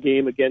wild card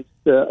game against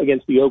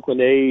the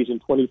Oakland A's in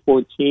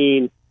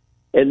 2014.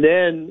 And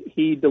then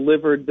he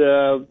delivered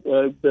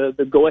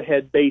the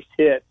go-ahead base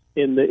hit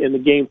in the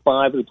Game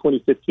 5 of the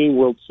 2015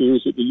 World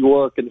Series at New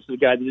York, and this is a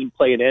guy that didn't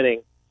play an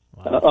inning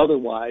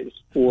otherwise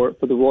for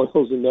the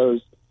Royals in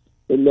those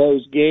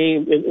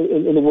games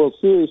in the World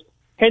Series.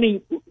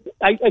 Henne,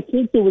 I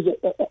think there was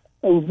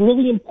a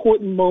really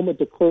important moment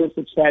to occur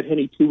for Chad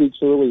Henne 2 weeks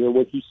earlier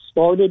when he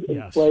started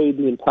and played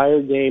the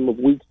entire game of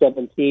Week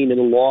 17 in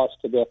a loss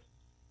to the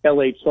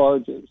L.A.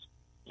 Chargers.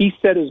 He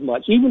said as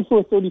much, even for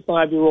a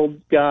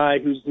 35-year-old guy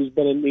who's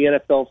been in the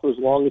NFL for as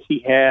long as he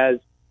has.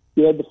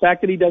 The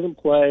fact that he doesn't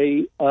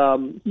play,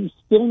 he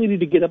still needed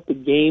to get up to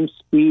game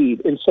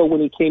speed. And so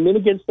when he came in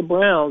against the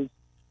Browns,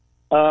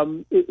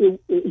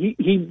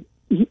 he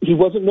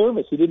wasn't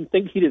nervous. He didn't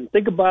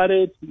think about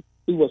it.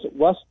 He wasn't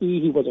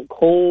rusty. He wasn't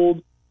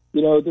cold.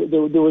 There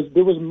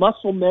was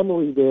muscle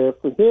memory there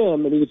for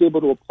him, and he was able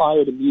to apply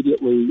it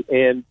immediately.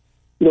 And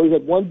he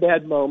had one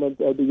bad moment,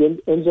 the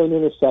end zone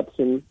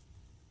interception.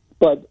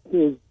 But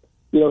his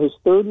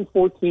 3rd and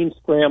 14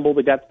 scramble,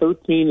 they got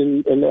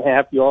 13 and a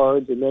half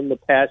yards, and then the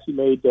pass he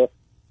made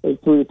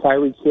through to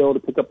Tyreek Hill to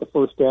pick up the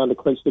first down to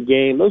clinch the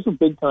game. Those were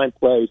big time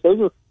plays.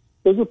 Those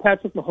were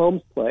Patrick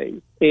Mahomes plays.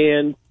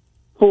 And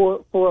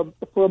for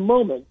a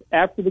moment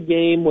after the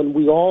game, when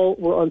we all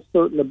were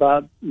uncertain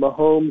about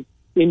Mahomes'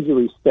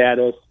 injury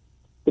status,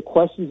 the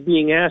questions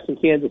being asked in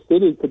Kansas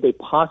City: could they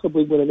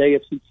possibly win an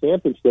AFC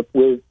championship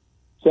with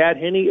Chad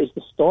Henne is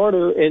the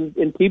starter,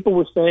 and people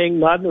were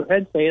nodding their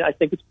heads, saying, "I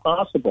think it's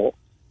possible."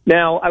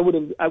 Now, there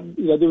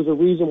was a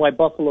reason why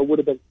Buffalo would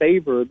have been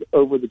favored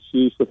over the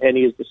Chiefs with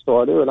Henne as the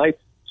starter, and I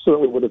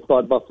certainly would have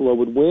thought Buffalo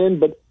would win,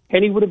 but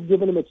Henne would have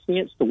given him a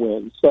chance to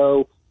win.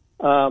 So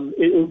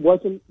it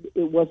wasn't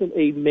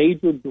a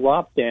major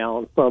drop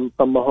down from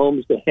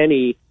Mahomes to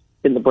Henne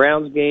in the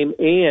Browns game,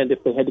 and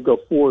if they had to go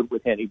forward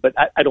with Henne, but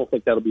I don't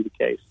think that'll be the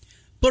case.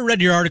 But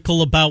read your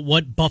article about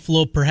what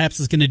Buffalo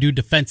perhaps is going to do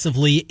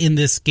defensively in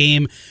this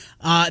game.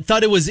 I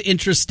thought it was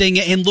interesting.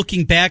 And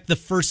looking back, the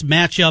first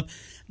matchup,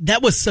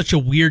 that was such a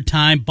weird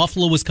time.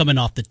 Buffalo was coming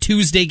off the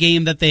Tuesday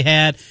game that they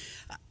had.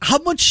 How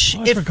much,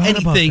 if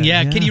anything,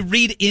 can you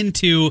read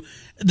into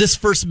this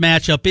first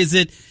matchup? Is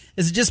it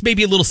just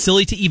maybe a little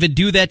silly to even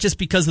do that just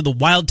because of the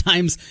wild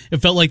times it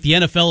felt like the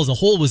NFL as a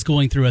whole was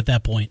going through at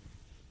that point?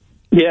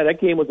 Yeah,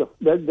 that game was a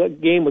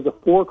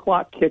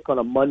 4:00 kick on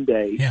a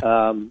Monday. Yeah.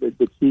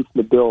 The Chiefs and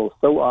the Bills,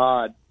 so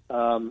odd,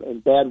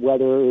 and bad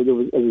weather. It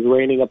was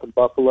raining up in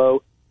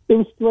Buffalo. It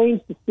was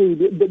strange to see.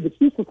 The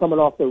Chiefs were coming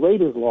off the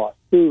Raiders loss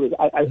too.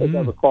 As I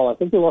recall, I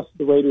think they lost to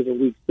the Raiders in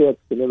Week 6,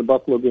 and then the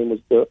Buffalo game was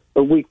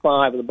Week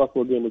 5, and the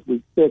Buffalo game was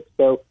Week 6.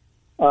 So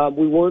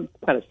we weren't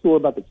kind of sure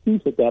about the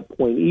Chiefs at that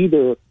point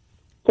either.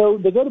 So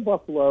they go to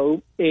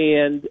Buffalo,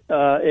 and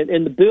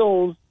the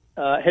Bills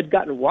had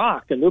gotten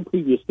rocked in their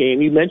previous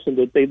game. You mentioned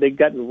it. They'd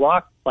gotten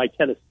rocked by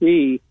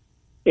Tennessee,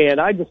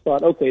 And I just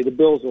thought, okay, the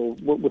Bills will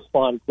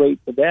respond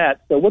great to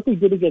that. So what they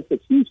did against the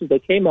Chiefs is they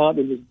came out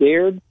and just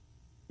dared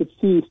the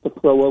Chiefs to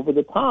throw over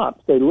the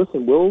top. Say,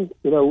 listen,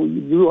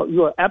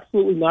 you are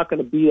absolutely not going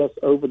to beat us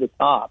over the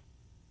top.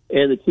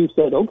 And the Chiefs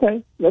said,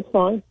 okay, that's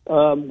fine.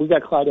 We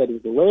got Clyde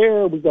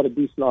Edwards-Helaire. We got a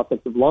decent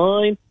offensive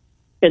line.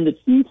 And the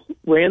Chiefs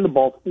ran the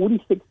ball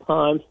 46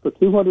 times for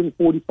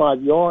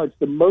 245 yards,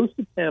 the most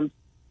attempts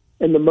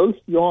and the most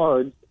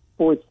yards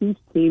for a Chiefs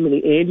team in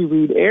the Andy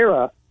Reid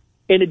era.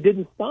 And it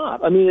didn't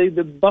stop. I mean,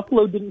 the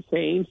Buffalo didn't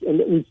change, and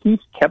the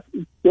Chiefs kept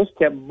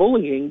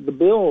bullying the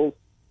Bills.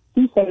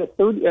 Chiefs had a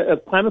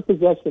time of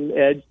possession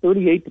edge,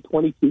 38 to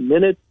 22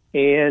 minutes,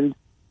 and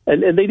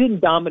they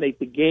didn't dominate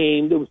the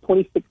game. It was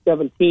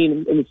 26-17,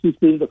 and the Chiefs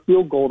needed a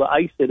field goal to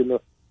ice it in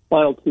the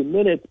final 2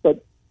 minutes.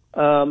 But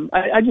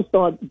I just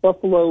thought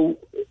Buffalo,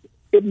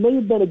 it may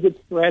have been a good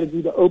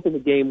strategy to open the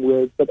game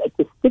with, but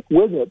to stick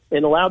with it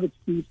and allow the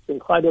Chiefs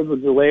and Clyde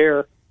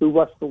Edwards-Helaire, who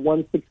rushed for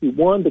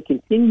 161, to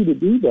continue to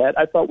do that,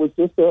 I thought was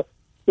just a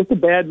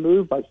bad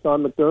move by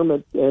Sean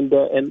McDermott and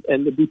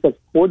the defense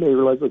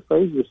coordinator, Leslie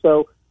Frazier.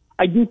 So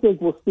I do think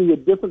we'll see a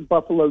different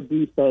Buffalo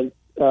defense,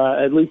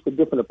 at least a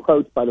different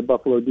approach by the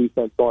Buffalo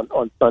defense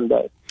on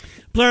Sunday.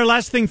 Blair,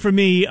 last thing for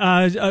me,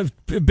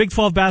 Big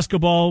 12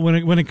 basketball,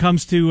 when it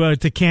comes to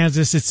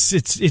Kansas,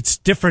 it's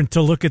different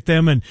to look at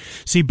them and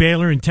see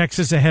Baylor and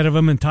Texas ahead of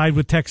them and tied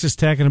with Texas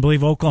Tech, and I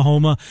believe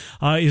Oklahoma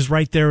is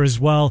right there as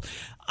well.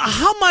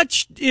 How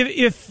much,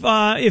 if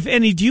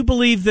any, do you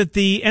believe that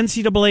the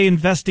NCAA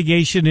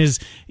investigation is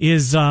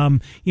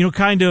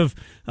kind of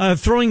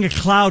throwing a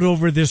cloud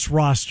over this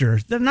roster?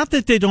 Not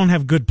that they don't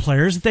have good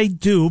players, they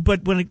do,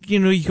 but when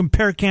you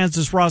compare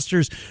Kansas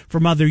rosters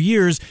from other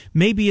years,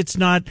 maybe it's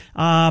not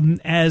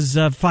as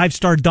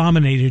five-star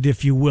dominated,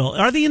 if you will.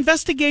 Are the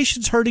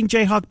investigations hurting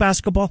Jayhawk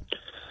basketball?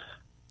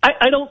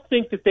 I don't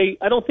think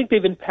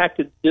they've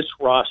impacted this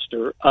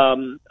roster.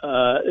 Some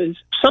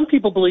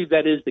people believe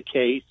that is the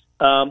case.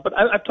 But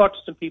I've talked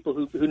to some people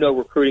who know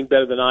recruiting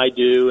better than I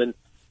do, and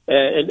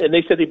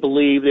they said they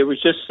believe there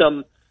was just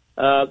some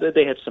that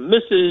they had some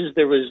misses.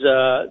 There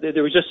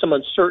was just some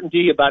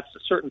uncertainty about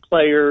certain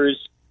players.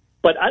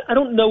 But I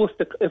don't know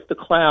if the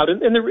cloud,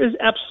 and there is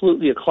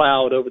absolutely a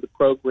cloud over the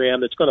program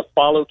that's going to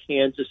follow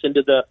Kansas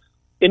into the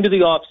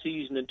off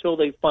season until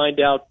they find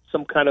out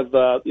some kind of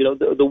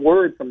the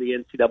word from the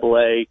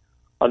NCAA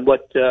on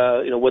what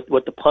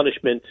the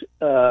punishment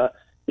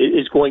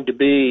is going to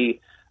be.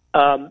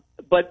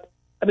 But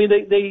I mean,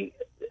 but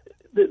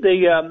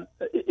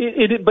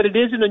it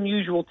is an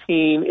unusual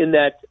team in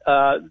that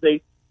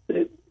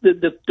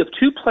the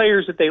two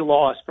players that they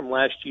lost from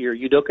last year,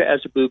 Udoka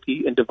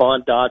Azubuike and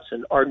Devon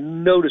Dotson, are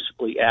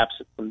noticeably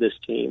absent from this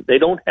team. They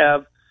don't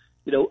have,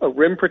 a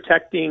rim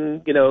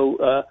protecting,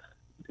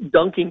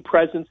 dunking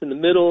presence in the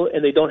middle,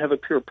 and they don't have a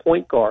pure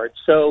point guard.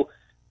 So,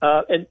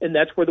 and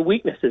that's where the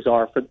weaknesses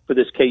are for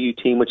this KU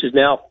team, which is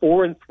now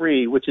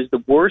 4-3, which is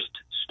the worst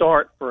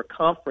start for a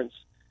conference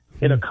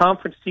in a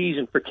conference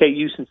season for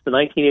KU since the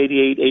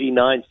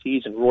 1988-89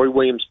 season, Roy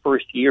Williams'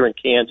 first year in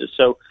Kansas.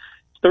 So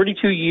it's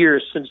 32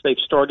 years since they've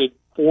started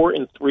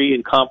 4-3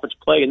 in conference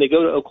play, and they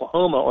go to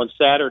Oklahoma on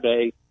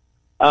Saturday.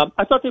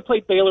 I thought they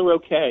played Baylor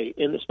okay,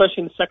 and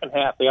especially in the second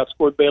half. They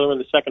outscored Baylor in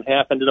the second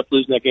half, ended up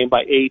losing that game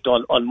by 8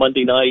 on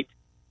Monday night.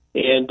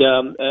 And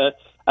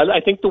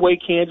I think the way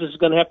Kansas is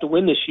going to have to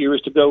win this year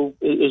is to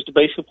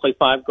basically play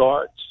five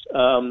guards.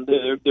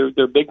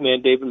 Their big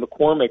man, David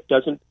McCormick,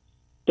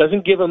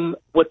 doesn't give them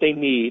what they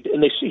need,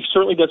 and he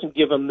certainly doesn't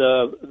give them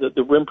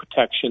the rim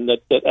protection that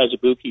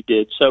Azubuike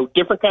did. So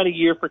different kind of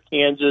year for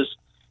Kansas,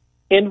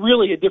 and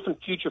really a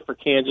different future for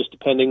Kansas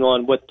depending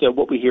on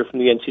what we hear from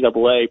the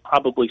NCAA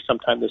probably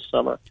sometime this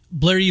summer.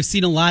 Blair, you've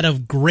seen a lot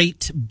of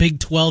great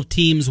Big 12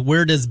 teams.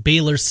 Where does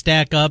Baylor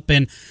stack up?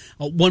 And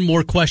one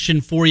more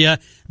question for you.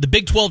 The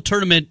Big 12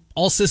 tournament,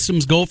 all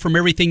systems go from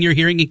everything you're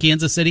hearing in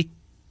Kansas City?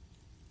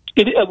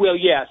 Well,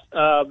 yes.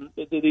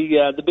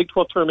 The Big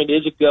 12 tournament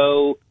is a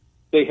go.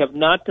 They have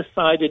not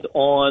decided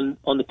on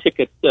the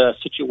ticket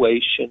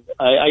situation.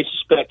 I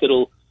suspect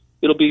it'll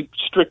be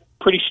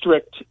pretty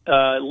strict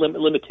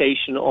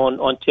limitation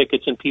on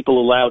tickets and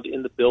people allowed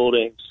in the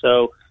building.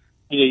 So,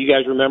 you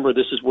guys remember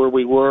this is where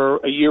we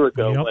were a year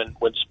ago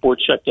when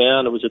sports shut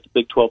down. It was at the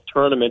Big 12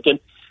 tournament, and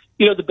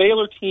the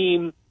Baylor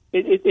team.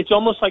 It's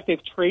almost like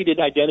they've traded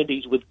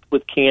identities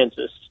with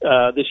Kansas.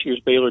 This year's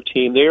Baylor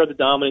team, they are the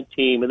dominant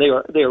team, and they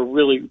are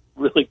really,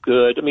 really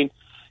good. I mean,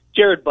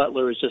 Jared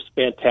Butler is just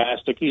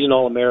fantastic. He's an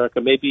All-America,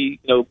 maybe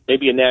a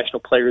National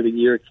Player of the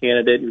Year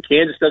candidate. And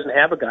Kansas doesn't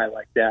have a guy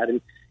like that,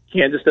 and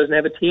Kansas doesn't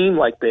have a team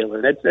like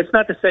Baylor. That's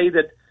not to say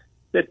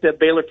that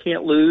Baylor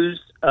can't lose,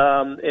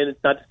 and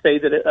it's not to say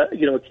that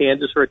a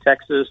Kansas or a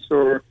Texas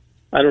or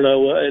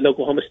an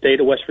Oklahoma State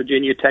or West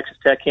Virginia, Texas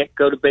Tech can't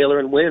go to Baylor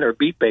and win or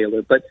beat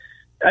Baylor. But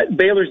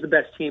Baylor's the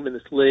best team in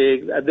this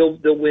league. They'll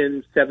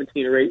win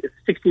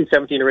 16,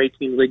 17, or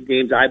 18 league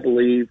games, I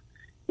believe.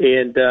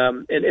 And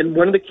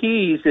one of the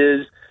keys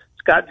is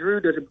Scott Drew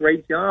does a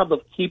great job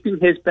of keeping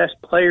his best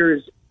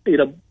players,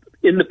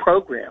 in the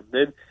program.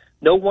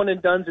 No one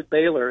and dones at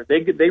Baylor.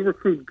 They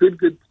recruit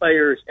good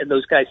players, and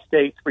those guys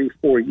stay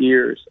 3-4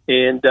 years.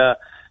 And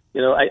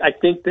I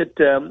think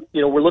that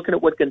we're looking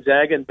at what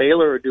Gonzaga and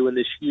Baylor are doing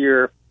this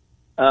year,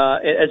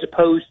 as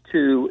opposed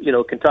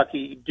to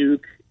Kentucky,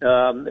 Duke,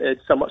 and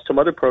some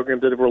other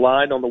programs that have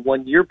relied on the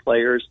 1-year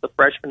players, the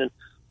freshmen and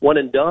one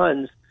and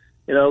dones.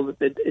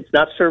 It's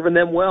not serving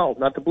them well.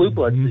 Not the Blue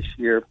Bloods this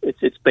year.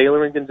 It's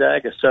Baylor and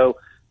Gonzaga. So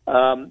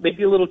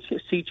maybe a little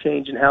sea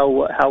change in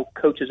how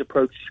coaches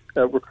approach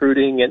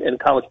recruiting and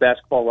college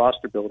basketball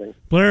roster building.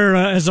 Blair,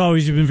 as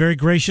always, you've been very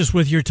gracious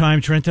with your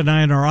time. Trent and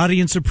I and our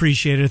audience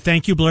appreciate it.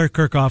 Thank you, Blair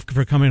Kirchhoff,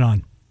 for coming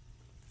on.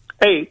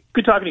 Hey,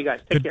 good talking to you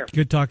guys. Take care.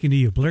 Good talking to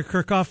you. Blair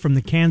Kirchhoff from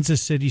the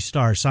Kansas City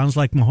Star. Sounds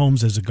like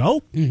Mahomes is a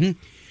go.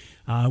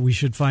 Mm-hmm. We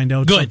should find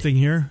out something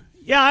here.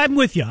 Yeah, I'm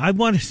with you.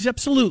 It's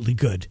absolutely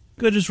good.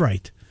 Good is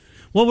right.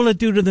 What will it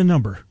do to the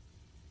number?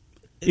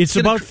 It's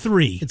about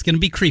 3. It's going to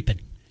be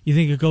creeping. You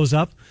think it goes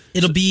up?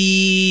 It'll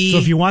be... So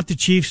if you want the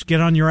Chiefs,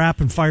 get on your app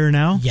and fire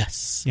now?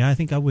 Yes. Yeah, I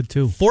think I would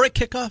too. 4 at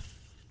kickoff?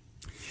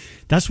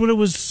 That's what it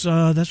was.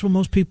 That's what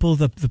most people,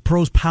 the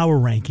pros power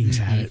rankings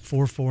had it,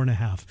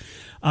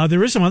 4.5.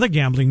 There is some other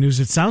gambling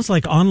news. It sounds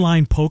like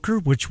online poker,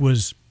 which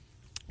was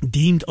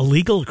deemed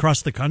illegal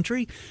across the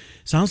country,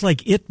 sounds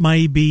like it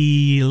might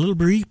be a little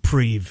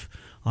reprieve.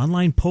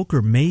 Online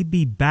poker may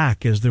be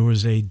back, as there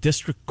was a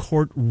district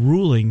court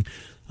ruling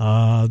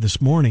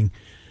this morning.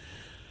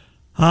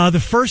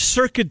 The First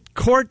Circuit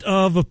Court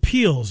of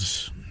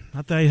Appeals.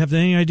 Not that I have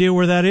any idea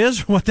where that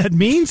is or what that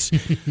means,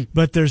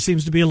 but there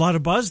seems to be a lot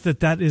of buzz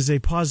that is a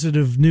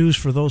positive news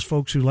for those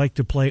folks who like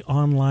to play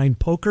online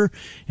poker,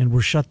 and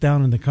we're shut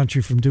down in the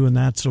country from doing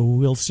that, so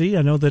we'll see.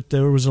 I know that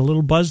there was a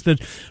little buzz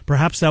that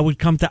perhaps that would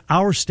come to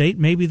our state.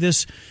 Maybe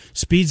this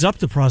speeds up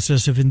the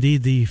process if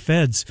indeed the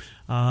feds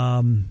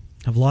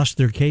have lost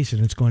their case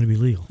and it's going to be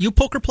legal. You a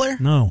poker player?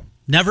 No.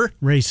 Never?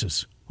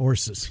 Races.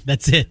 Horses.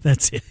 That's it.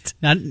 That's it.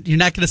 You're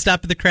not going to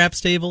stop at the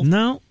craps table?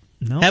 No.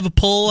 Have a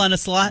pull on a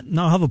slot?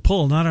 No, have a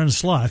pull, not on a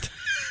slot.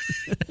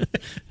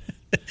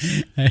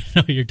 I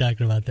know what you're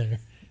talking about there.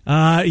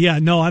 Yeah,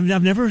 no, I've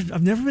never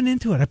been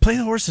into it. I play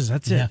the horses,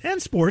 that's it.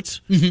 And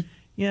sports. Mm-hmm.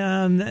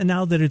 Yeah, and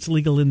now that it's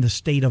legal in the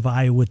state of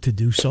Iowa to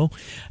do so.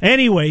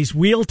 Anyways,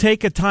 we'll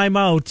take a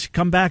timeout,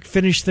 come back,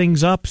 finish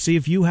things up, see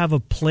if you have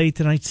a play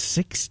tonight.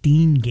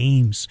 16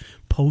 games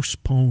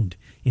postponed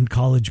in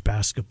college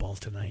basketball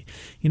tonight.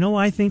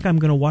 I think I'm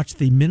going to watch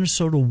the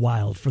Minnesota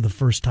Wild for the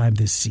first time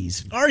this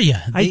season. Are you?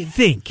 I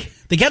think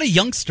they got a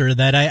youngster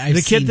that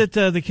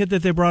the kid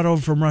that they brought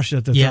over from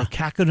Russia.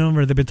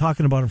 Kakanum, they've been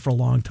talking about him for a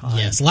long time.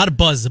 Yes, a lot of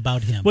buzz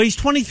about him. Well, he's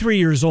 23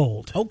 years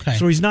old. Okay,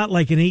 so he's not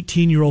like an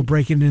 18-year-old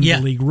breaking into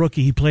the league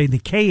rookie. He played in the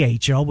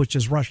KHL, which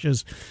is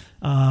Russia's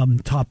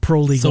top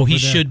pro league. So over he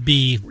there. Should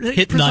be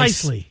hit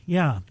precisely.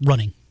 Nice,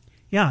 running.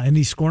 Yeah, and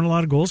he's scoring a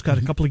lot of goals, got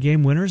a couple of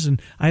game winners,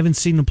 and I haven't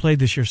seen him play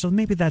this year, so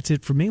maybe that's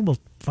it for me. We'll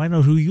find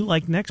out who you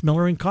like next,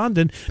 Miller and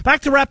Condon.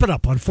 Back to wrap it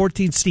up on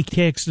 1460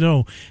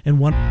 KXNO and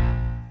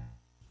 1...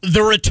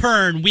 The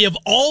return we have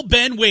all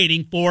been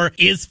waiting for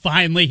is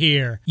finally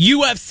here.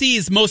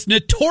 UFC's most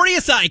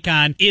notorious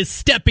icon is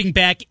stepping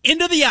back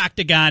into the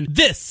octagon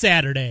this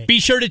Saturday. Be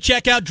sure to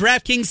check out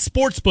DraftKings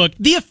Sportsbook,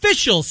 the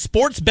official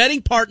sports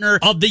betting partner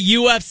of the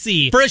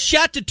UFC, for a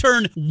shot to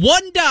turn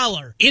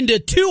 $1 into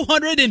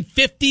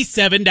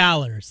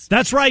 $257.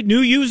 That's right.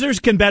 New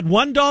users can bet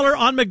 $1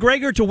 on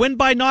McGregor to win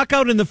by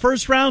knockout in the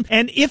first round,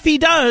 and if he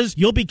does,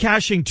 you'll be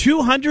cashing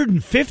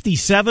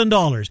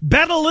 $257.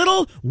 Bet a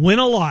little, win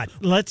a lot.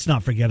 Let's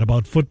not forget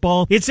about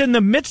football. It's in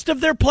the midst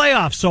of their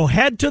playoffs, so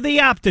head to the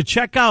app to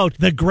check out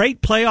the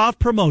great playoff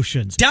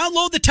promotions.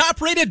 Download the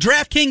top-rated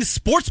DraftKings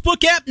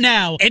Sportsbook app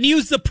now and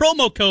use the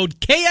promo code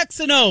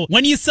KXNO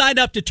when you sign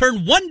up to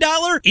turn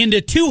 $1 into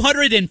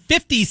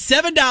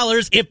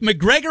 $257 if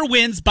McGregor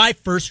wins by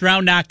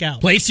first-round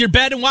knockout. Place your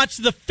bet and watch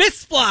the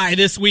fists fly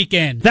this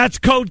weekend. That's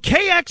code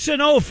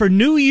KXNO for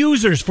new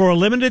users for a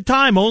limited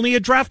time only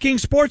at DraftKings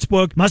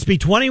Sportsbook. Must be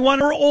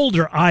 21 or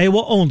older,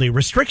 Iowa only.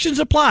 Restrictions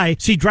apply.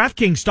 See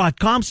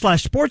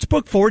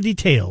DraftKings.com/sportsbook for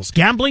details.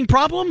 Gambling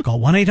problem? Call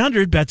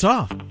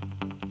 1-800-BETS-OFF.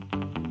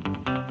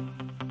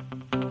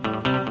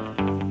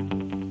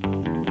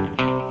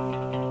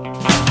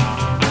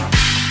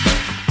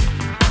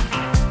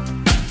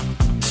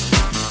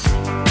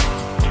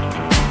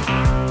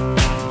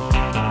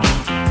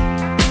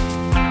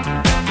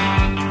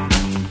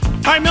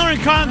 Hi, Miller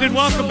and Condon.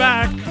 Welcome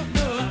back.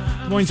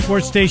 Des Moines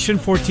Sports Station,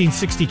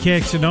 1460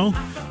 KXNO.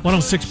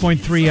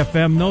 106.3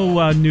 FM.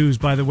 No news,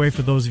 by the way,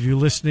 for those of you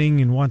listening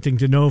and wanting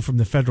to know from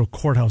the federal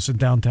courthouse in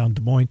downtown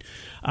Des Moines.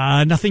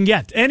 Nothing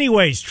yet.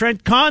 Anyways,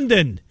 Trent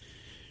Condon.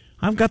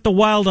 I've got the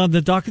Wild on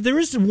the docket. There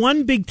is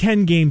one Big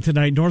Ten game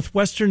tonight,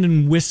 Northwestern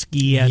and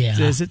Whiskey at,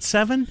 is it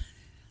 7?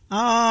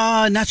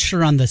 Not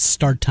sure on the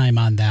start time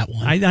on that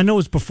one. I know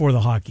it's before the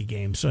hockey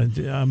game. So,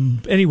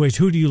 anyways,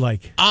 who do you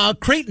like?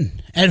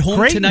 Creighton at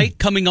home tonight,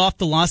 coming off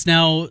the loss.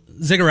 Now,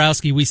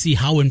 Zagorowski, we see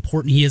how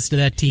important he is to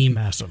that team.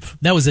 Massive.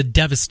 That was a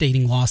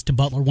devastating loss to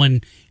Butler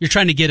when you're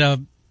trying to get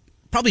a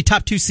probably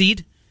top 2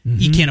 seed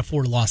You can't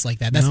afford a loss like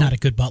that. That's not a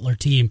good Butler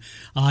team.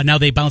 Now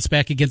they bounce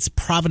back against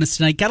Providence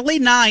tonight. Got to lay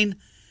 9,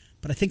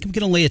 but I think I'm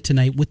going to lay it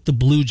tonight with the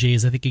Blue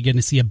Jays. I think you're going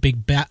to see a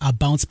big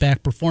bounce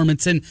back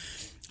performance. And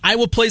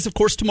Iowa plays, of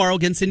course, tomorrow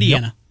against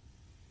Indiana. Yep.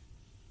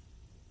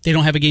 They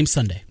don't have a game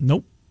Sunday.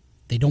 Nope.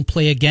 They don't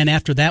play again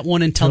after that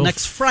one until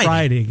next Friday.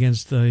 Friday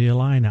against the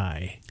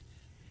Illini.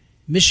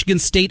 Michigan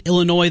State,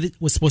 Illinois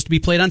was supposed to be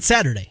played on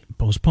Saturday.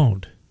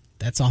 Postponed.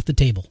 That's off the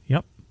table.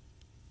 Yep.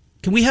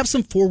 Can we have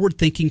some forward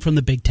thinking from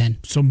the Big Ten?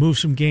 So move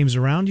some games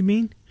around, you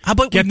mean? How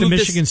about get the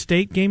Michigan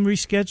State game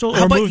rescheduled,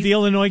 or move the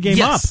Illinois game up?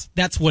 Yes,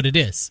 that's what it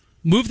is.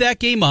 Move that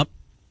game up.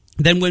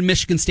 Then when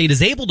Michigan State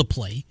is able to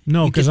play...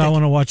 No, because I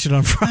want to watch it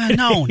on Friday.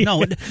 No.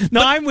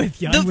 No, I'm with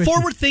you. The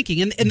forward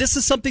thinking, and this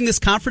is something this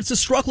conference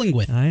is struggling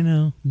with. I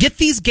know. Get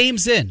these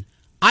games in.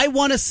 I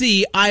want to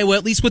see Iowa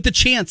at least with the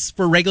chance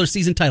for a regular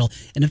season title.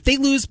 And if they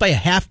lose by a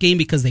half game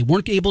because they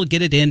weren't able to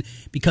get it in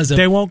because of...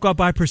 They won't go up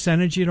by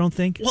percentage, you don't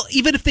think? Well,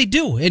 even if they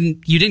do,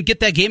 and you didn't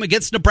get that game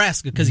against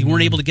Nebraska because you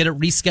weren't able to get it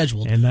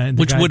rescheduled, and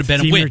which would have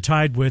been a win. You're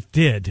tied with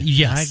did.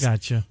 Yes. I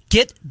gotcha.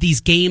 Get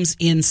these games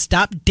in.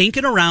 Stop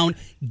dinking around.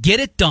 Get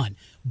it done.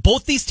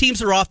 Both these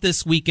teams are off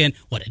this weekend.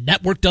 What, a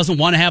network doesn't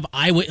want to have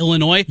Iowa,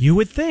 Illinois? You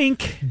would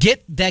think.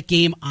 Get that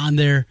game on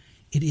there.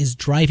 It is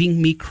driving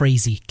me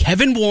crazy.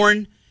 Kevin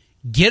Warren,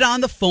 get on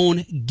the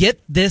phone.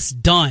 Get this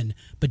done.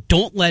 But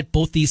don't let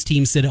both these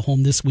teams sit at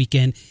home this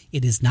weekend.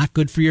 It is not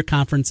good for your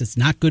conference. It's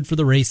not good for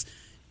the race.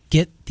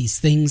 Get these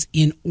things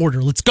in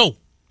order. Let's go.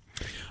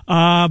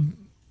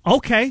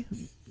 Okay.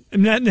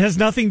 And that has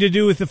nothing to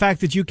do with the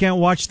fact that you can't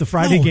watch the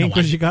Friday game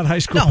because you got high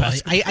school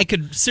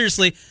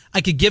basketball.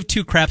 I could give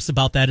two craps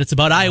about that. It's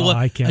about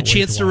Iowa, a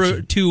chance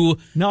to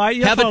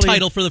have a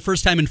title for the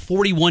first time in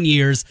 41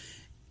 years,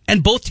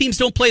 and both teams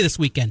don't play this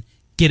weekend.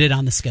 Get it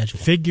on the schedule.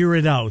 Figure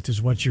it out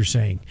is what you're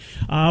saying.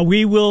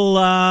 We will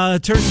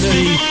turn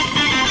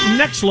the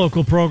next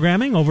local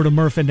programming over to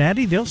Murph and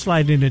Addy. They'll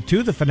slide in at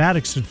 2, the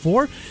Fanatics at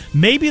 4.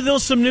 Maybe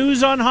there's some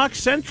news on Hawk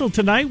Central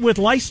tonight with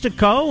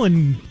Leistico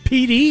and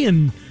PD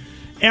and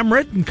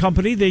Emmerich and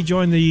company. They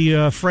join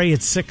the fray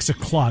at 6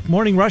 o'clock.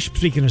 Morning Rush,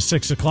 speaking of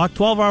 6 o'clock,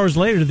 12 hours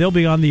later, they'll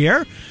be on the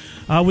air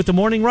with the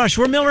Morning Rush.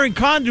 We're Miller and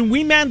Condon.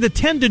 We man the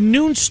 10 to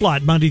noon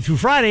slot Monday through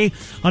Friday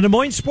on Des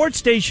Moines Sports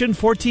Station,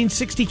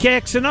 1460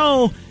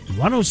 KXNO,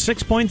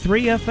 106.3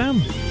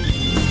 FM.